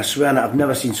came in, and I swear I've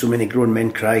never seen so many grown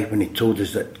men cry when he told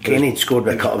us that Kenny had scored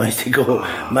with a couple of minutes to go.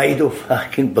 Maido, I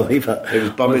couldn't believe it. It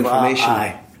was bum information.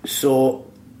 Aye. So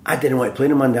I didn't want to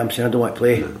play on Monday. I'm saying I don't want to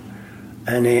play. No.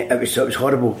 And it was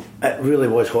horrible. It really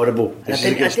was horrible. I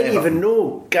didn't even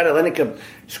know Gary Lineker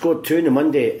scored 2 on the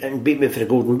Monday and beat me for the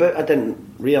Golden Boot. I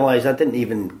didn't realise, I didn't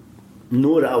even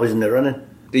know that I was in the running.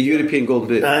 The European Golden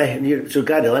Boot. Aye, so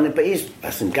Gary Lineker,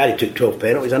 but Gary took 12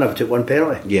 penalties, I never took 1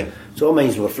 penalty. Yeah. So all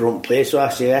mine were front play, so I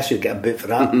say I should get a boot for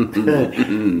that.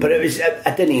 But it was,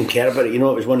 I didn't even care about it, it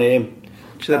was one of them.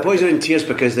 So the boys are in tears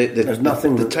because there's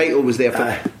nothing. The title was there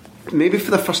for... Maybe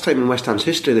for the first time in West Ham's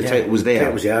history, the title was there. The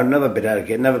title was there. I'll never be there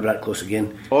again. Never be that close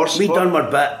again. We done our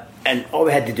bit, and all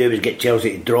we had to do was get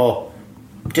Chelsea to draw.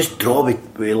 Just draw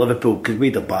with Liverpool, because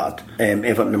we'd have battered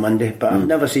Everton on Monday. But I've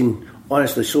never seen,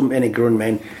 honestly, so many grown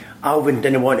men. Alvin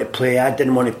didn't want to play. I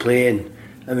didn't want to play, and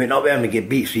I mean, not having to get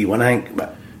beat 3-1, I think.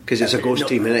 Because it's a ghost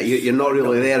team, innit? You're not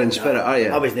really there in spirit, are you?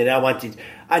 I wasn't there.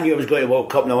 I knew I was going to the World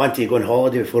Cup, and I wanted to go on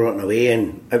holiday before I went away,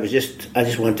 and I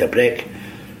just wanted a break.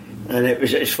 And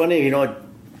it's funny,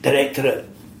 director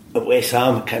at West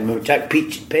Ham, I can't remember, Jack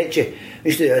Petchy,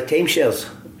 used to do timeshares.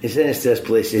 He sent us to this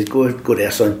place, he says, go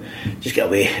there, son, just get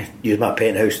away, use my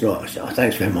penthouse. No, I said,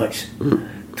 thanks very much.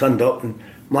 Turned up and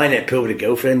I'm lying at the pool with a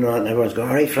girlfriend and everyone's going,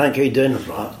 alright Frank, how you doing? I was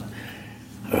like,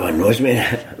 everyone knows me.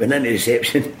 I went into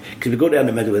reception, because we go there in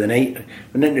the middle of the night.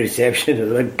 Went into reception, there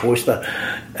was a big poster.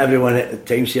 Everyone at the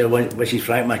timeshare wishes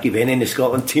Frank McAvennie and the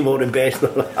Scotland team all the best.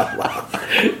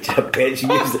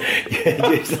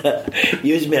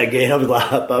 Used me again. I was like,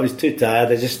 but I was too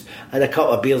tired. I had a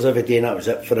couple of beers every day, and that was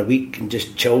it for a week, and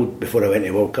just chilled before I went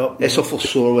to the World Cup. It's awful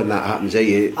sore when that happens, eh?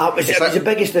 It was the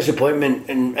biggest disappointment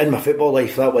in my football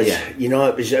life. That was,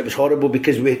 it was horrible,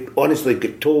 because we honestly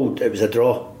got told it was a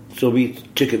draw. So we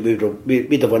took it, we'd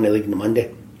have won the league on the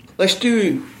Monday. Let's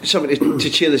do something to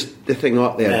cheer the thing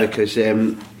up there, because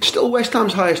still West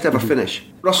Ham's highest ever finish.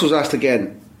 Russell's asked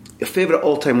again, your favourite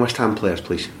all-time West Ham players,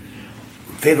 please.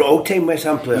 Favourite all-time West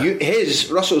Ham player?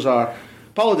 Russell's are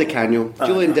Paulo Di Canio,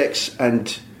 Julian Dix,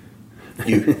 and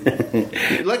you.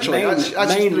 Literally,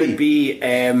 mine would be,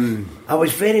 I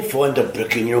was very fond of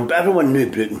Brooken, but everyone knew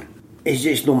Brooken. He's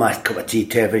just no my cup of tea,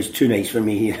 Trevor. He's too nice for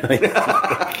me.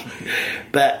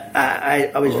 But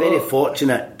I was very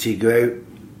fortunate to go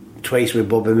out twice with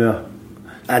Bobby Moore.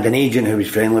 I had an agent who was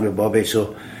friendly with Bobby,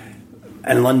 so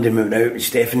in London we went out with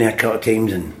Stephanie a couple of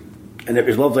times, and it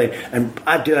was lovely. And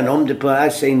I do an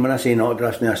when I sign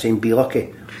autographs now, I sign Be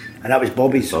Lucky, and that was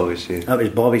Bobby's. That was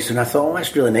Bobby's, and I thought,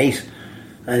 that's really nice.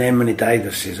 And then when he died, I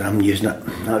says, I'm using it.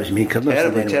 That was me.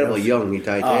 Terribly young, he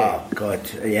died. Oh, God,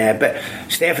 yeah. But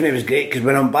Stephanie was great, because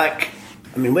when I'm back,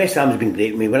 I mean, West Ham's been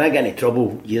great with me. When I get into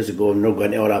trouble years ago, I'm not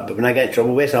going into all that, but when I get into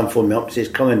trouble, West Ham phoned me up and says,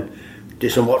 come and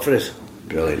do some work for us.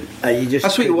 Brilliant.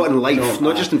 That's what you want in life,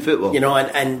 not just in football.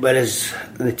 And whereas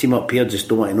the team up here just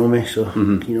don't want to know me, so,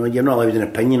 you're not allowed an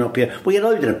opinion up here. Well, you're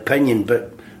allowed an opinion,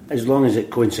 but as long as it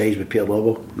coincides with Peter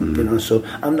Lobel, so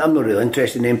I'm not really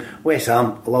interested in him. West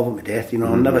Ham, I love him to death,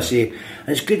 I'll never say, and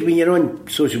it's good when you're on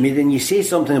social media and you say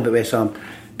something about West Ham,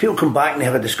 people come back and they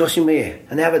have a discussion with you,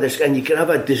 and you can have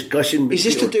a discussion with Is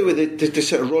this to do with the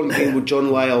sort of Ron Greenwood, John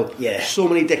Lyall, so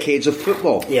many decades of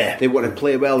football? Yeah. They want to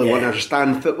play well, they want to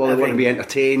understand football, they want to be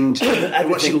entertained, they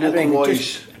want to see local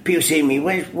boys. People say to me,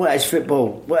 what is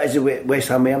football? What is the West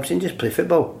Ham way? I'm saying, just play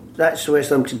football. That's the West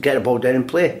Ham, to get the ball down and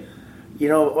play.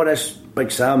 All this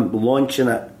Big Sam launching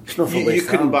it. It's not for West Ham. You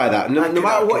couldn't buy that. No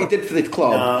matter what he did for the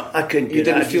club. No, I couldn't. You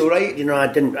didn't feel right.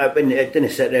 I didn't. It didn't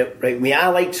sit right with me. I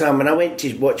liked Sam. When I went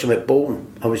to watch him at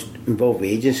Bolton, I was involved with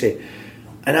agency,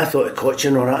 and I thought the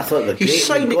coaching on. I thought he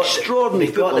signed extraordinary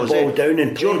footballers. Got the ball down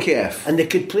and played, and they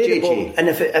could play the ball. And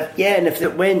if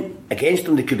it went against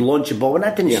them, they could launch the ball, and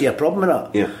I didn't see a problem with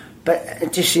that. Yeah. But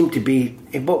it just seemed to be.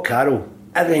 He bought Carroll.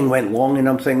 Everything went long, and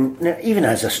I'm thinking, even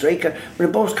as a striker, when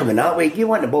the ball's coming that way, you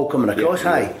want the ball coming across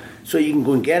high, so you can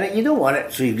go and get it. You don't want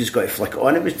it, so you've just got to flick it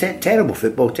on. It was terrible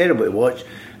football, terrible to watch.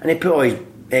 And he put all his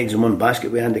eggs in one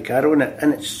basket with Andy Carroll in it,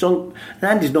 and it's sunk. And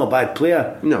Andy's not a bad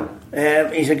player. No.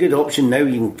 He's a good option now.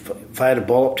 You can fire the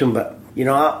ball up to him, but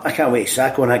I can't wait to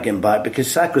Sacco and I getting back, because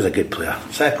Sacco's a good player.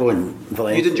 Sacco and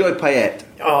Valencia. You'd enjoy Payet?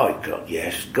 Oh, God,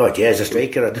 yes. As a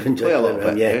striker, I do enjoy play a little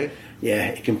bit, yeah.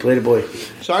 Yeah, he can play the boy.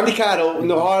 So Andy Carroll,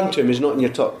 no harm to him, is not in your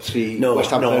top three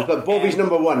West Ham players, but Bobby's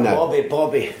number one now.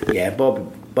 Bobby. Yeah, Bobby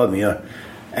Moore.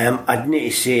 I'd need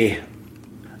to say,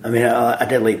 I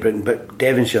did like Britain, but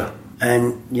Devonshire,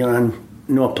 and I'm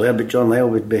not a player, but John Lyall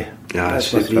would be. Yeah,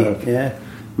 that's my three. Yeah,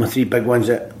 my three big ones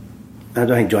that I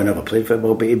don't think John ever played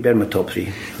football, but he'd be in my top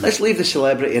 3. Let's leave the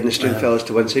celebrity and the Stringfellas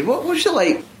to one side. What was it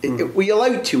like? Were you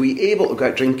allowed to? Were you able to go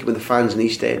out drinking with the fans in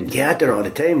East End? Yeah, I did it all the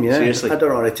time, yeah. Seriously? I did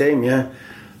it all the time, yeah.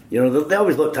 You know, they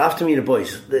always looked after me, the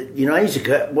boys. You know, I used to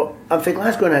go... I'm from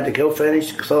Glasgow and I had a girlfriend. I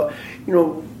used to thought, you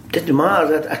know, it didn't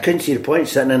matter. I couldn't see the point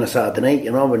sitting in a Saturday night,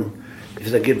 you know, when it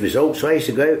was a good result. So I used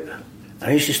to go out.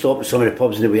 I used to stop at some of the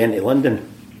pubs on the way into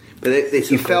London. But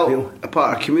you felt a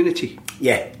part of a community?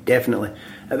 Yeah, definitely.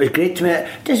 It was great to me.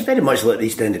 It was very much like the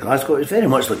East End of Glasgow. It was very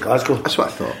much like Glasgow. That's what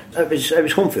I thought. It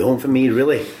was home for me,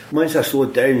 really. Once I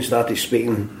slowed down and started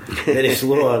speaking very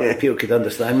slow, people could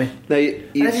understand me. Now,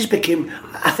 and I just became...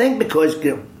 I think because of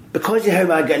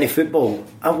how I got into football,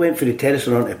 I went for the terrace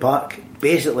and onto the park.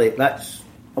 Basically, that's...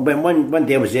 When one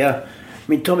day I was there, I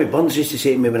mean, Tommy Burns used to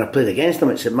say to me when I played against him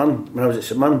at St Mirren, when I was at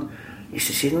St Mirren, he used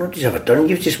to say, nobody's ever done it,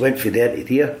 you've just went from there to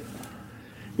here.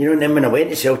 You know, and then when I went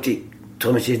to Celtic,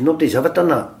 Tommy says, nobody's ever done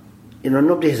that. You know,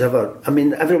 nobody's ever... I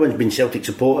mean, everyone's been Celtic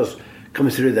supporters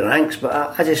coming through the ranks,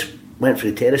 but I just went for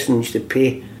the terrace and used to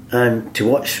pay and to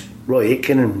watch Roy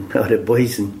Aitken and all the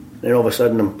boys, and then all of a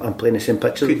sudden I'm playing the same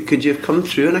picture. Could you have come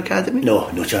through an academy? No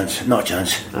chance. Not a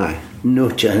chance. Aye.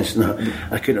 No chance, no.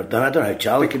 I couldn't have done it. I don't know how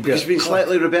Charlie could do it. He's been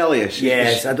slightly rebellious.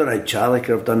 Yes, I don't know how Charlie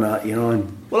could have done that, you know.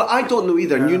 And well, I don't know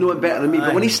either, and you know it better than me,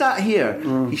 but when he sat here,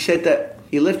 he said that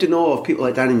he lived in awe of people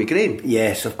like Danny McGrain.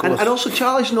 Yes, of course. And also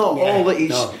Charlie's not all that he's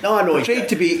no, I know portrayed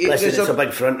to be. Listen, it's a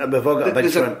big front. We've all got a big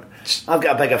front. I've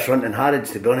got a bigger front than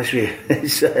Harrods, to be honest with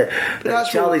you.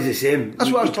 Charlie's the same.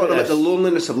 That's what I was talking about, the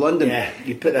loneliness of London. Yeah,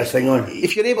 you put this thing on.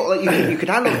 If you're able, like, you could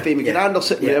handle the fame, you could handle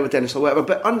sitting there with Dennis or whatever,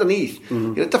 but underneath,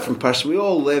 you're a different person. We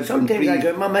all live Sometimes and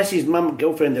breathe. My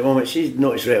girlfriend at the moment, she's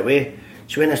noticed right away.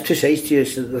 She went, there's two sides to you.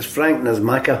 So there's Frank and there's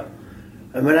Macca.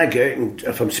 And when I go out and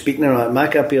if I'm speaking or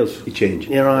like Macca appears, you change.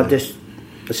 You know,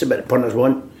 that's about the punters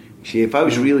want. See, if I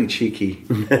was really cheeky,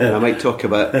 I might talk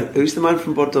about who's the man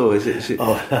from Bordeaux? Is it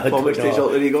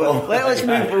There you go. Let's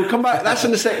move. We'll come back. That's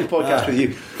in the second podcast with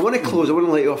you. I want to close. I want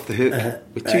to let you off the hook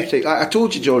with two things. I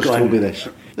told you George told me this.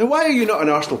 Now, why are you not an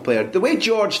Arsenal player? The way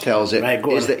George tells it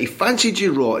is that he fancied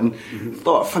you rotten,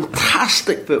 thought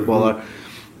fantastic footballer.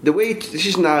 The way this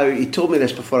is now, he told me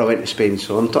this before I went to Spain,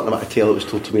 so I'm talking about a tale that was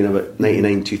told to me in about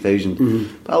 99,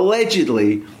 2000. But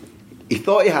allegedly, he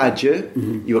thought he had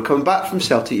you. You were coming back from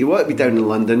Celtic. You wanted to be down in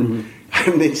London,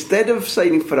 and instead of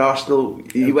signing for Arsenal,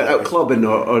 you went out clubbing,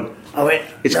 or I went.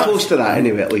 It's close to that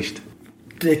anyway, at least.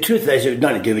 The truth is, it was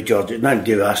nothing to do with George. It was nothing to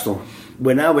do with Arsenal.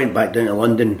 When I went back down to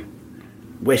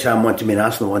London, West Ham wanted me, and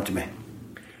Arsenal wanted me.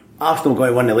 Arsenal were going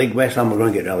to win the league. West Ham were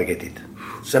going to get relegated.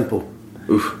 Simple.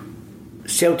 Oof.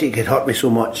 Celtic had hurt me so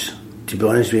much. To be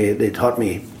honest with you, they'd hurt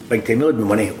me big time. They owed me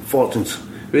money, fortunes.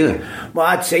 Really? Well,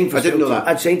 I'd signed for Celtic. Didn't know that.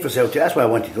 I'd signed for Celtic. That's why I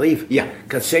wanted to leave. Yeah.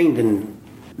 Because I'd signed and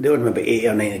they owed me about 80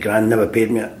 or 90 grand, never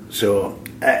paid me it. So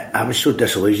I was so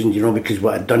disillusioned, you know, because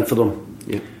what I'd done for them.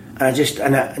 Yeah. And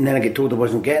then I get told I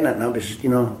wasn't getting it, and I was, you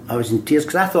know, I was in tears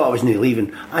because I thought I was nearly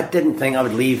leaving. I didn't think I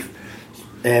would leave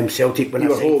Celtic when you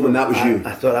were home, and that was you.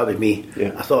 I thought that was me.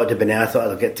 Yeah. I thought I'd have been there. I thought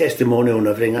I'd get testimonial and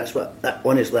everything.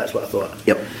 Honestly, that's what I thought.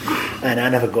 Yep. And I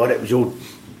never got it. It was all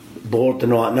bored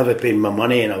and all. I never paid my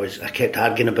money, and I kept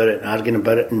arguing about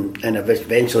it, and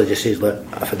eventually just says, look,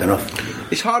 I've had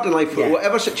enough. It's hard in life,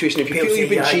 whatever situation. If you feel you've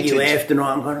been cheated, you left and all.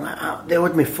 I'm going, they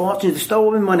owed me fortunes. They still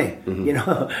owe me money, you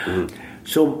know.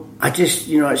 So I just,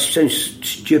 you know, it sounds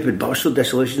stupid, but I was so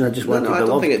disillusioned. I just wanted to be loved. I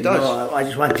don't think it does. No, I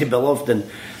just wanted to be loved, and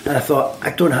I thought,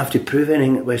 I don't have to prove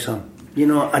anything at West Ham. You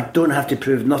know, I don't have to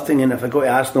prove nothing, and if I go to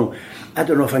Arsenal, I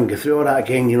don't know if I can go through all that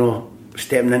again, you know,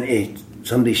 stepping into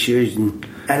somebody's shoes, and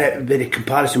it would be the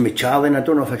comparison with Charlie, and I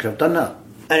don't know if I could have done that.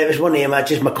 And it was one day, my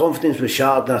confidence was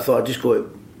shattered, and I thought I'd just go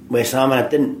to West Ham,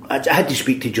 and I had to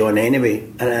speak to John anyway,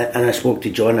 and I spoke to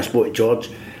John, I spoke to George.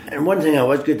 And one thing I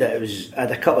was good at was I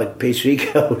had a couple of pastry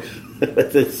girls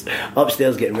with us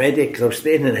upstairs getting ready because I was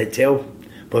staying in a hotel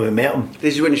when we met them.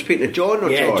 This is when you're speaking to John or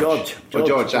George? Yeah, George.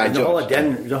 George.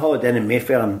 It was a holiday in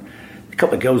Mayfair, and a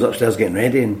couple of girls upstairs getting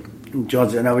ready, and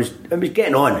George, and I was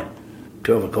getting on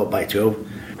 12 o'clock by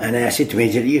 12, and I said to me,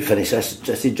 you finish this?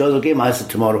 I said, George, I'll give my answer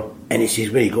tomorrow. And he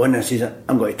says, where are you going? I says,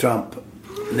 I'm going to Tramp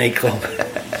nightclub.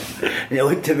 And he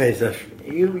looked at me and said,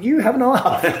 you having a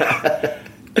laugh?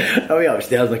 I went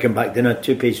upstairs and I came back down,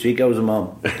 2 pastry girls and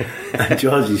mum. And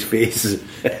George's face.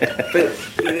 But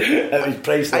it was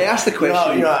priceless. I asked the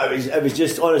question. You know, it was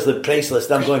just honestly priceless.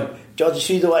 And I'm going, George, you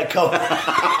see the white come?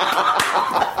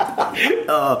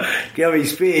 Oh, give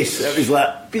his face. It was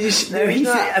like. But if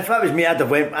that was me, I'd have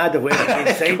went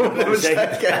and signed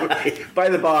by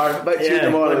the bar about 2 in the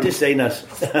morning. Just sign us.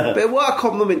 But what a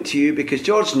compliment to you, because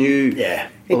George knew. Yeah,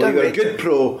 you were a good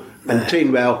pro and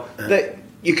trained well. That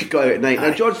you could go out at night.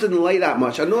 Now, George didn't like that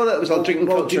much. I know that was a drinking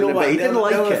culture, but he didn't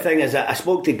like it. The other thing is that I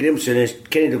spoke to Graham Souness,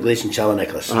 Kenny Douglas and Charlie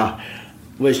Nicholas.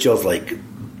 What's George like?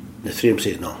 The three of them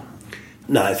says no.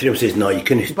 No, the three of them says no, you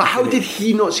couldn't. But how did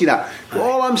he not see that?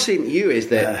 All I'm saying to you is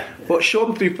that what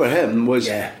shone through for him was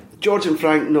George and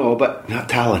Frank, no, but not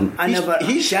talent.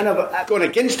 He's going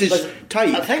against his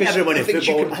type. I think everyone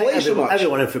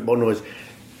in football knows.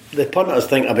 The punters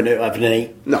think I've been out every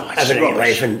night. No, it's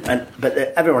rubbish. But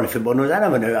everyone in football knows I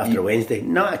never been out after a Wednesday.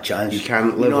 Not a chance. You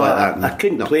can't live like that. I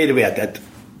couldn't play the way I did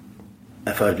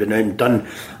if I had been out and done.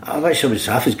 I wish I was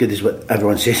half as good as what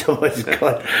everyone says I was.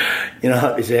 God, it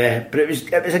was. But it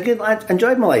was a good. I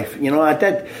enjoyed my life. I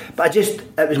did. But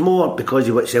it was more because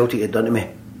of what Celtic had done to me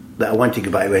that I wanted to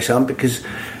go back to West Ham, because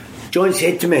John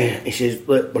said to me, he says,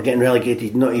 look, we're getting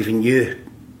relegated. Not even you.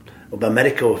 It'll be a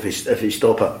miracle if you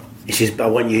stop it. He says, but I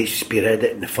want you to spearhead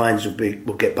it and the fans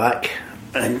will get back.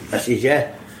 And I says,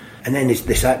 yeah. And then they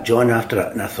sacked John after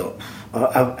it, and I thought,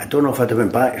 I don't know if I'd have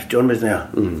went back if John was there.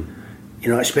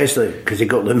 Especially because he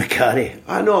got Lou McCarry.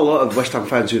 I know a lot of West Ham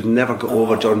fans who've never got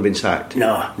over John being sacked.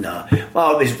 No.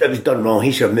 Well, it was done wrong.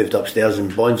 He should have moved upstairs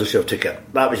and Bonzo should have took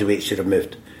it. That was the way it should have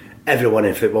moved. Everyone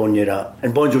in football knew that.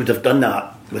 And Bonzo would have done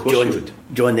that with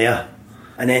John there.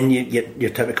 And then your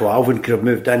typical Alvin could have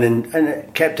moved in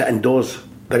and kept it indoors.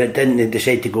 But it didn't. They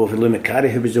decided to go for Lou McCarry,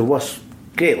 who was the worst.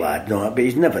 Great lad, but he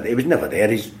was never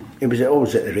there. He was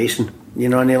always at the racing,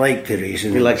 and he liked the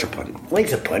racing. He likes a punt.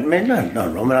 Man, nothing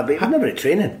wrong with that, but he was never at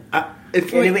training.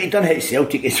 Anyway, he done it at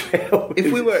Celtic as well.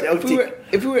 If we were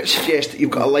to suggest that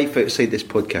you've got a life outside this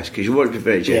podcast, because you want to be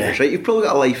very generous, right? You've probably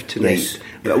got a life tonight,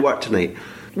 at work tonight.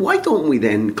 Why don't we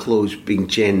then close being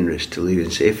generous to Lou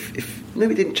and say, if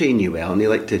maybe he didn't train you well and he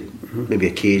liked to maybe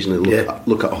occasionally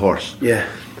look at a horse? Yeah.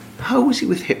 How was he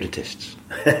with hypnotists?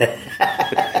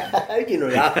 How do you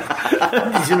know that?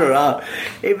 How did you know that?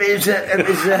 It was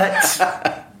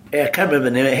I can't remember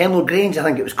the name. Henlow Grange, I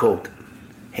think it was called.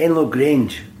 Henlow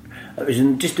Grange. It was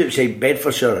just outside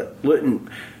Bedfordshire. Looking,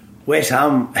 West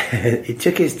Ham. He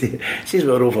took us to. Says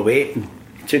we were overweight. And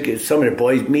he took some of the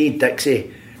boys. Me,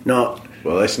 Dixie, not.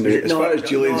 Well, listen. As far as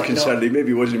Julian's concerned, he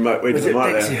maybe wasn't waiting for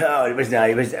Mark there. Oh, it was.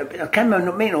 I can't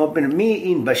remember. May not have been me,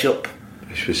 Ian Bishop.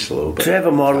 This was slow.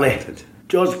 Trevor Morley,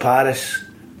 George Paris,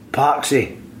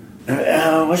 Parksy.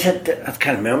 Was it? I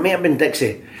can't remember. It may have been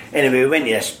Dixie. Anyway, we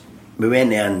went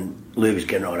there and Lou was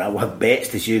getting all that. We'll have bets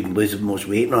to see who can lose the most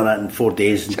weight and all that in 4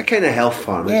 days. It's a kind of health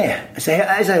farm, isn't it? It is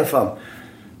a health farm.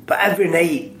 But every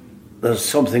night there's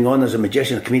something on. There's a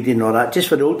magician, a comedian and all that. Just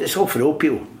for the old. It's all for old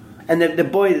people. And the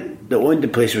boy that owned the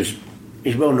place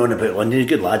he's well known about London. He's a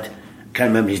good lad. Can't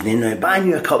remember his name now. But I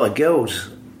knew a couple of girls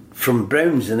from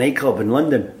Brown's, the nightclub in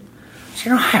London. I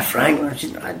said, hi Frank.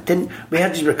 I didn't. We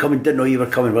heard you were coming. Didn't know you were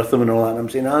coming with them and all that. And I'm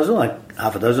saying, there's only like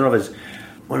half a dozen of us.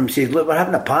 One of them says, look, we're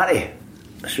having a party.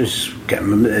 This was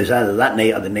either that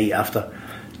night or the night after,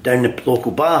 down the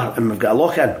local bar, and we've got a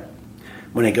lock-in.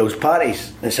 One of the girls'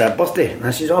 parties. It's her birthday. And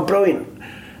I says, oh, brilliant.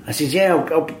 I says, yeah,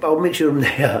 I'll make sure I'm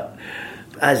there.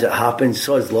 As it happens,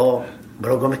 sod's law,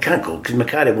 we're all going, we can't go because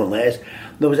McCarry won't let us.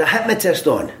 There was a hypnotist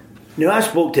on. Now, I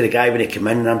spoke to the guy when he came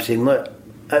in and I'm saying, look,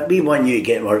 we want you to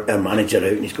get our manager out.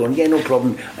 And he's going, yeah, no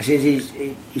problem. I says,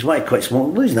 he's wanted to quit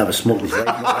smoking. Lou's never smoked in his life.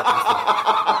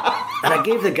 And I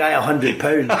gave the guy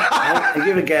 £100. I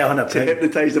gave the guy £100 to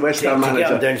hypnotise the West Ham manager. To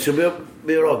get him down. So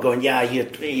we were all going, yeah,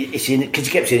 he's saying it, because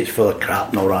he kept saying it's full of crap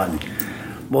and all that. And,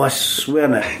 well, I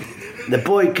swear it. The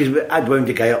boy, because I'd wound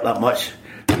the guy up that much,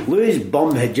 Lou's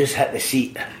bum had just hit the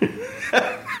seat.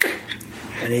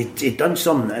 And he'd done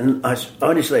something, and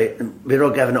honestly, we were all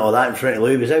giving it all that in front of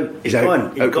Lou. He was out. He's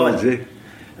gone. He's gone.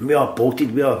 And we all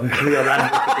bolted. We all ran. We all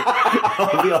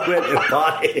went to the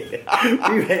party.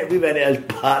 We went to his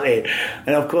party,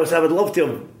 and of course, I would love to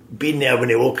have been there when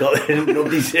he woke up. And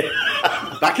nobody's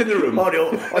back in the room. All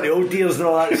the old dears and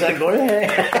all that. So going,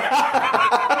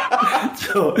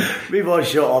 So we've all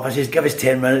shot off. I says, give us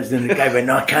 10 minutes. And the guy went,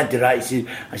 no, I can't do that. I said,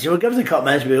 well, give us a couple of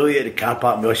minutes. We'll get to the car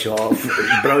park and we'll shot off. It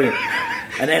was brilliant.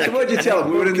 And then so what did you tell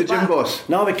him? We were in the gym, boss.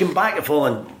 No, we came back at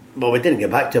following. Well, we didn't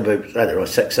get back to about, I don't know,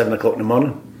 6, 7 o'clock in the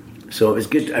morning. So it was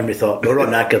good. And we thought, we were all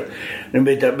knackered. And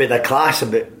we had a class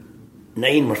about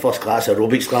 9, our first class,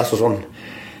 aerobics class was on.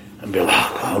 And we were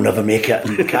like, I'll never make it.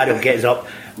 And Carol gets up.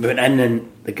 We went in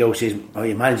and the girl says, oh,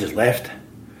 your manager's left.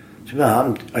 So what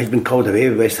happened? He's been called away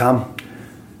with West Ham.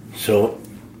 So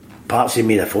Patsy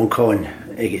made a phone call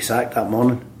and he got sacked that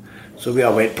morning. So we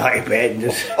all went back to bed and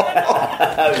just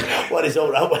what is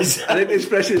all that was. And the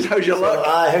expression is, how's your luck?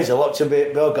 How's your luck? So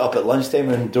we all got up at lunchtime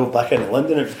and drove back into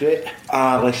London. It was great.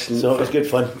 Listen. So it was good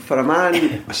fun. For a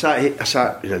man, I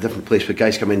sat in a different place with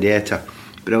guys coming into ETA.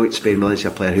 Brilliant Spain Valencia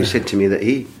player who said to me that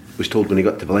he was told when he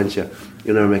got to Valencia,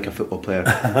 "You'll never make a football player."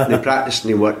 And he practiced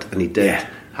and he worked and he did. Yeah.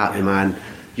 Happy man.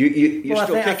 You're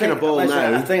still kicking a ball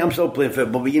now. I think I'm still playing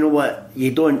football, but you know what?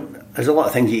 You don't. There's a lot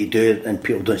of things that you do and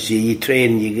people don't see. You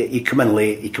train, you come in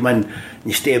late, you come in and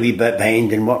you stay a wee bit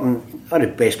behind and working. All the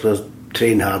best players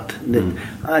train hard.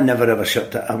 I never ever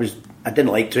shirked it. I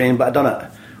didn't like training, but I done it.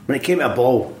 When it came to a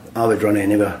ball, I would run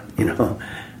anywhere. You know,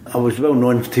 I was well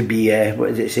known to be. What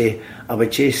does it say? I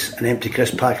would chase an empty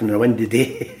crisp pack on a windy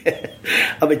day.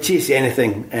 I would chase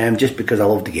anything, just because I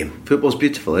loved the game. Football's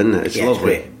beautiful, isn't it? It's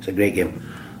lovely. It's great. It's a great game.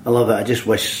 I love it. I just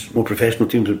wish more professional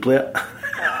teams would play it.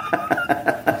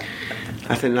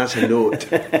 I think that's a note.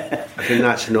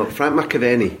 Frank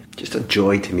McAvennie, just a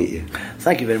joy to meet you.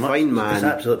 Thank you very much. Fine man. It's an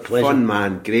absolute pleasure. Fun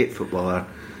man, great footballer.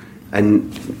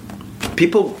 And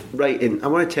people writing, I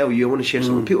want to tell you, I want to share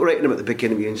something. People writing about the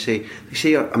beginning of you and they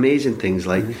say amazing things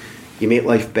like, you make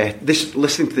life better.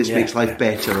 Listening to this makes life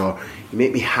better, or you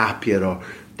make me happier, or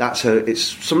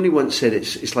somebody once said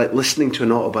it's like listening to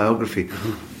an autobiography.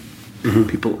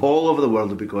 People all over the world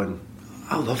will be going,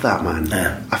 I love that man.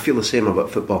 I feel the same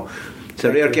about football. It's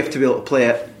a rare gift to be able to play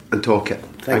it and talk it.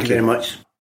 Thank you very much.